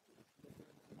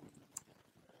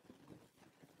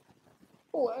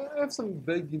 Oh, I have some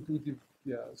vague intuitive.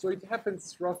 Yeah. So it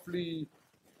happens roughly.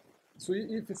 So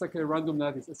if it's like a random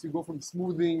lattice, as you go from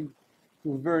smoothing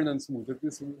to very non-smooth,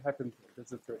 this will happen. That's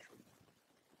the threshold.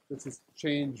 That's this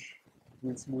change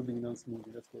between smoothing and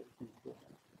non-smoothing. That's where things go.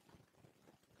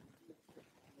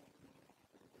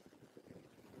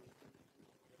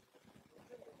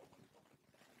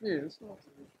 Yes.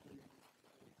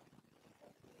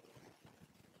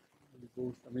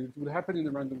 I mean, it would happen in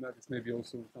the random lattice, maybe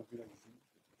also something like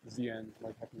Zn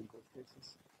might happen in both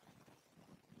cases.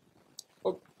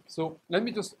 Oh, so let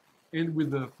me just end with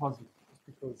the puzzle, just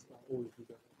because I always do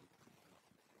that.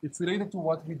 It's related to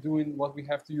what we do in what we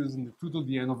have to use in the 2 to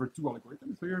the n over 2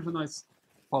 algorithm. So here's a nice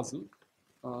puzzle.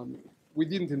 We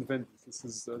didn't invent this.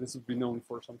 This has been known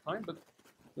for some time, but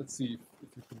let's see if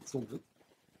you can solve it.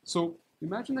 So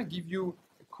imagine I give you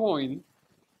a coin.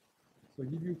 So I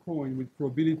give you a coin with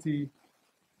probability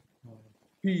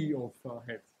P of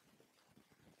heads.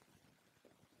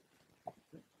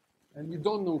 Okay. And you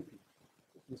don't know P.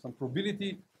 There's some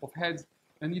probability of heads,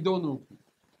 and you don't know P.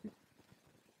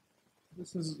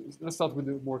 Let's start with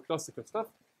the more classical stuff.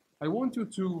 I want you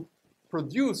to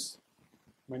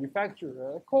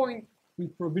manufacture a coin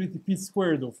with probability P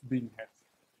squared of being heads.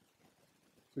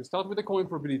 So you start with the coin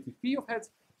probability P of heads.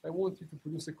 I want you to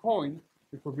produce a coin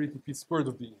with probability P squared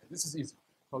of being heads. This is easy.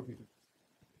 How do you do this?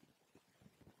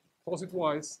 Toss it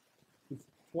twice. If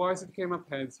twice it came up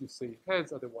heads, you say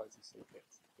heads, otherwise you say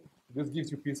heads. This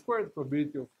gives you P squared.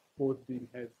 Probability of both being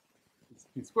heads is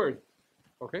P squared.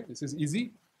 Okay, this is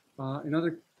easy.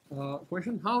 Another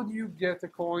question, how do you get a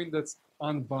coin that's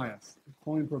unbiased? A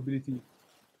coin probability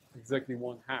exactly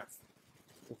 1/2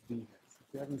 of being heads.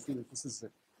 If you haven't seen it, this is a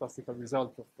classical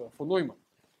result of von Neumann.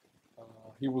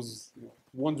 He was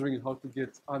wondering how to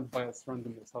get unbiased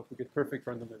randomness, how to get perfect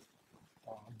randomness,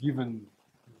 given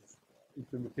his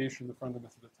implementation of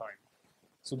randomness at the time.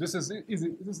 So this is easy.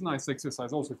 This is a nice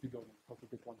exercise also if you don't know how to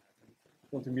get 1/2. If you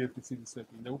don't immediately see this,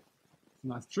 let me know. It's a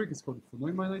nice trick. It's called the von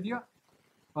Neumann idea.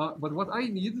 But what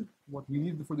we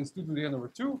need for this 2 to the n over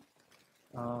 2,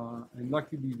 and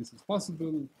luckily this is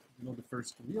possible, you're not the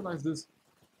first to realize this,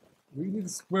 we need a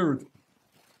square root.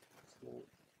 So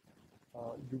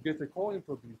you get a coin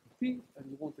probability P, and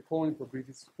you want a coin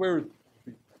probability square root of B.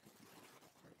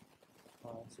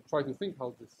 So try to think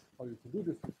how you can do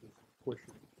this. This is a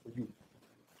question for you.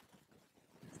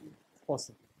 It's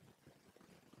possible.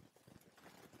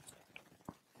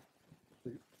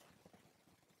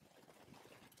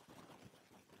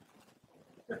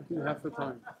 Half the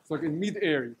time. It's like in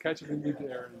mid-air. You catch it in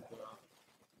mid-air.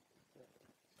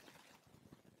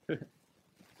 And,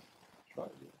 try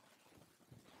it.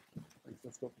 Thanks.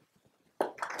 Let's go.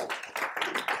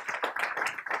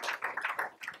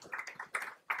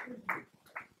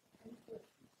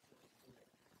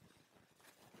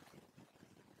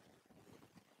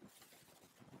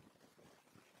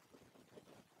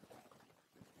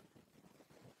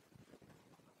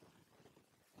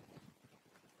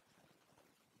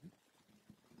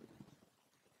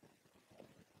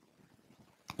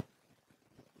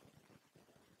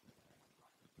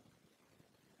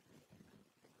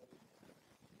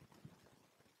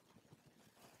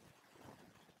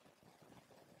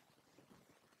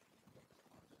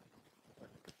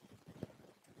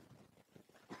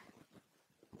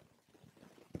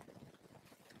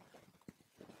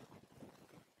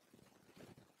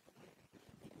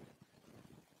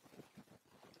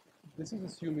 This is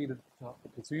assuming that,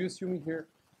 okay, so you're assuming here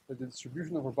that the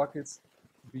distribution over buckets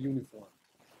be uniform.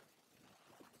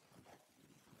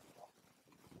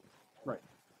 Right.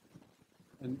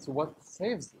 And so what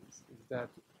saves this is that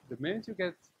the minute you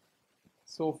get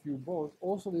so few balls,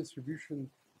 also the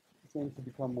distribution is going to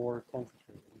become more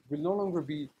concentrated. It will no longer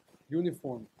be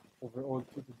uniform over all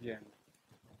 2 to the n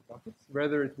buckets.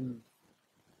 Rather, it will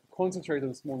concentrate on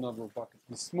a small number of buckets.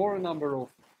 The smaller number of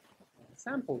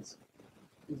samples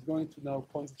is going to now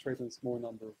concentrate on a small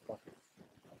number of buckets.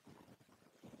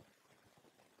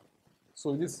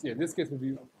 So in this case,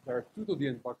 there are 2 to the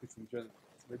n buckets in general.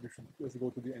 So maybe we should just go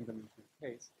to the n-dimensional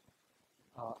case.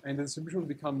 And the distribution will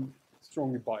become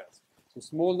strongly biased. So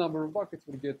small number of buckets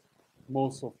will get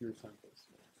most of your samples.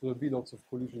 So there'll be lots of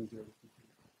collisions here.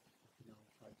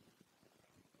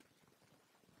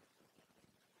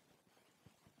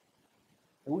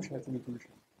 I wish I had some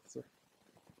intuition. Sorry.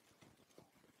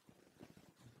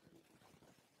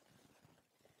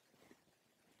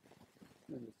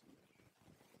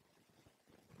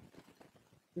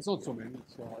 It's not so many.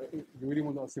 So you really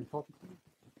want asymptotically.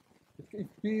 If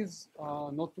p is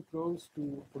not too close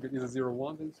to, forget, is a 0,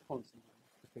 1, then it's constant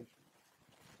multiplication.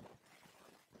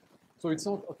 So it's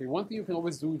not, okay, one thing you can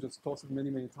always do is just toss it many,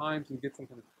 many times and get some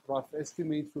kind of rough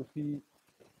estimate for p.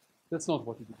 That's not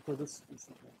what you do, because this is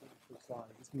not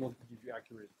precise. This will not give you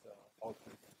accurate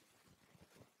output.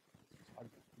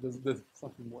 There's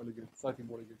something more elegant, slightly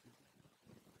more elegant.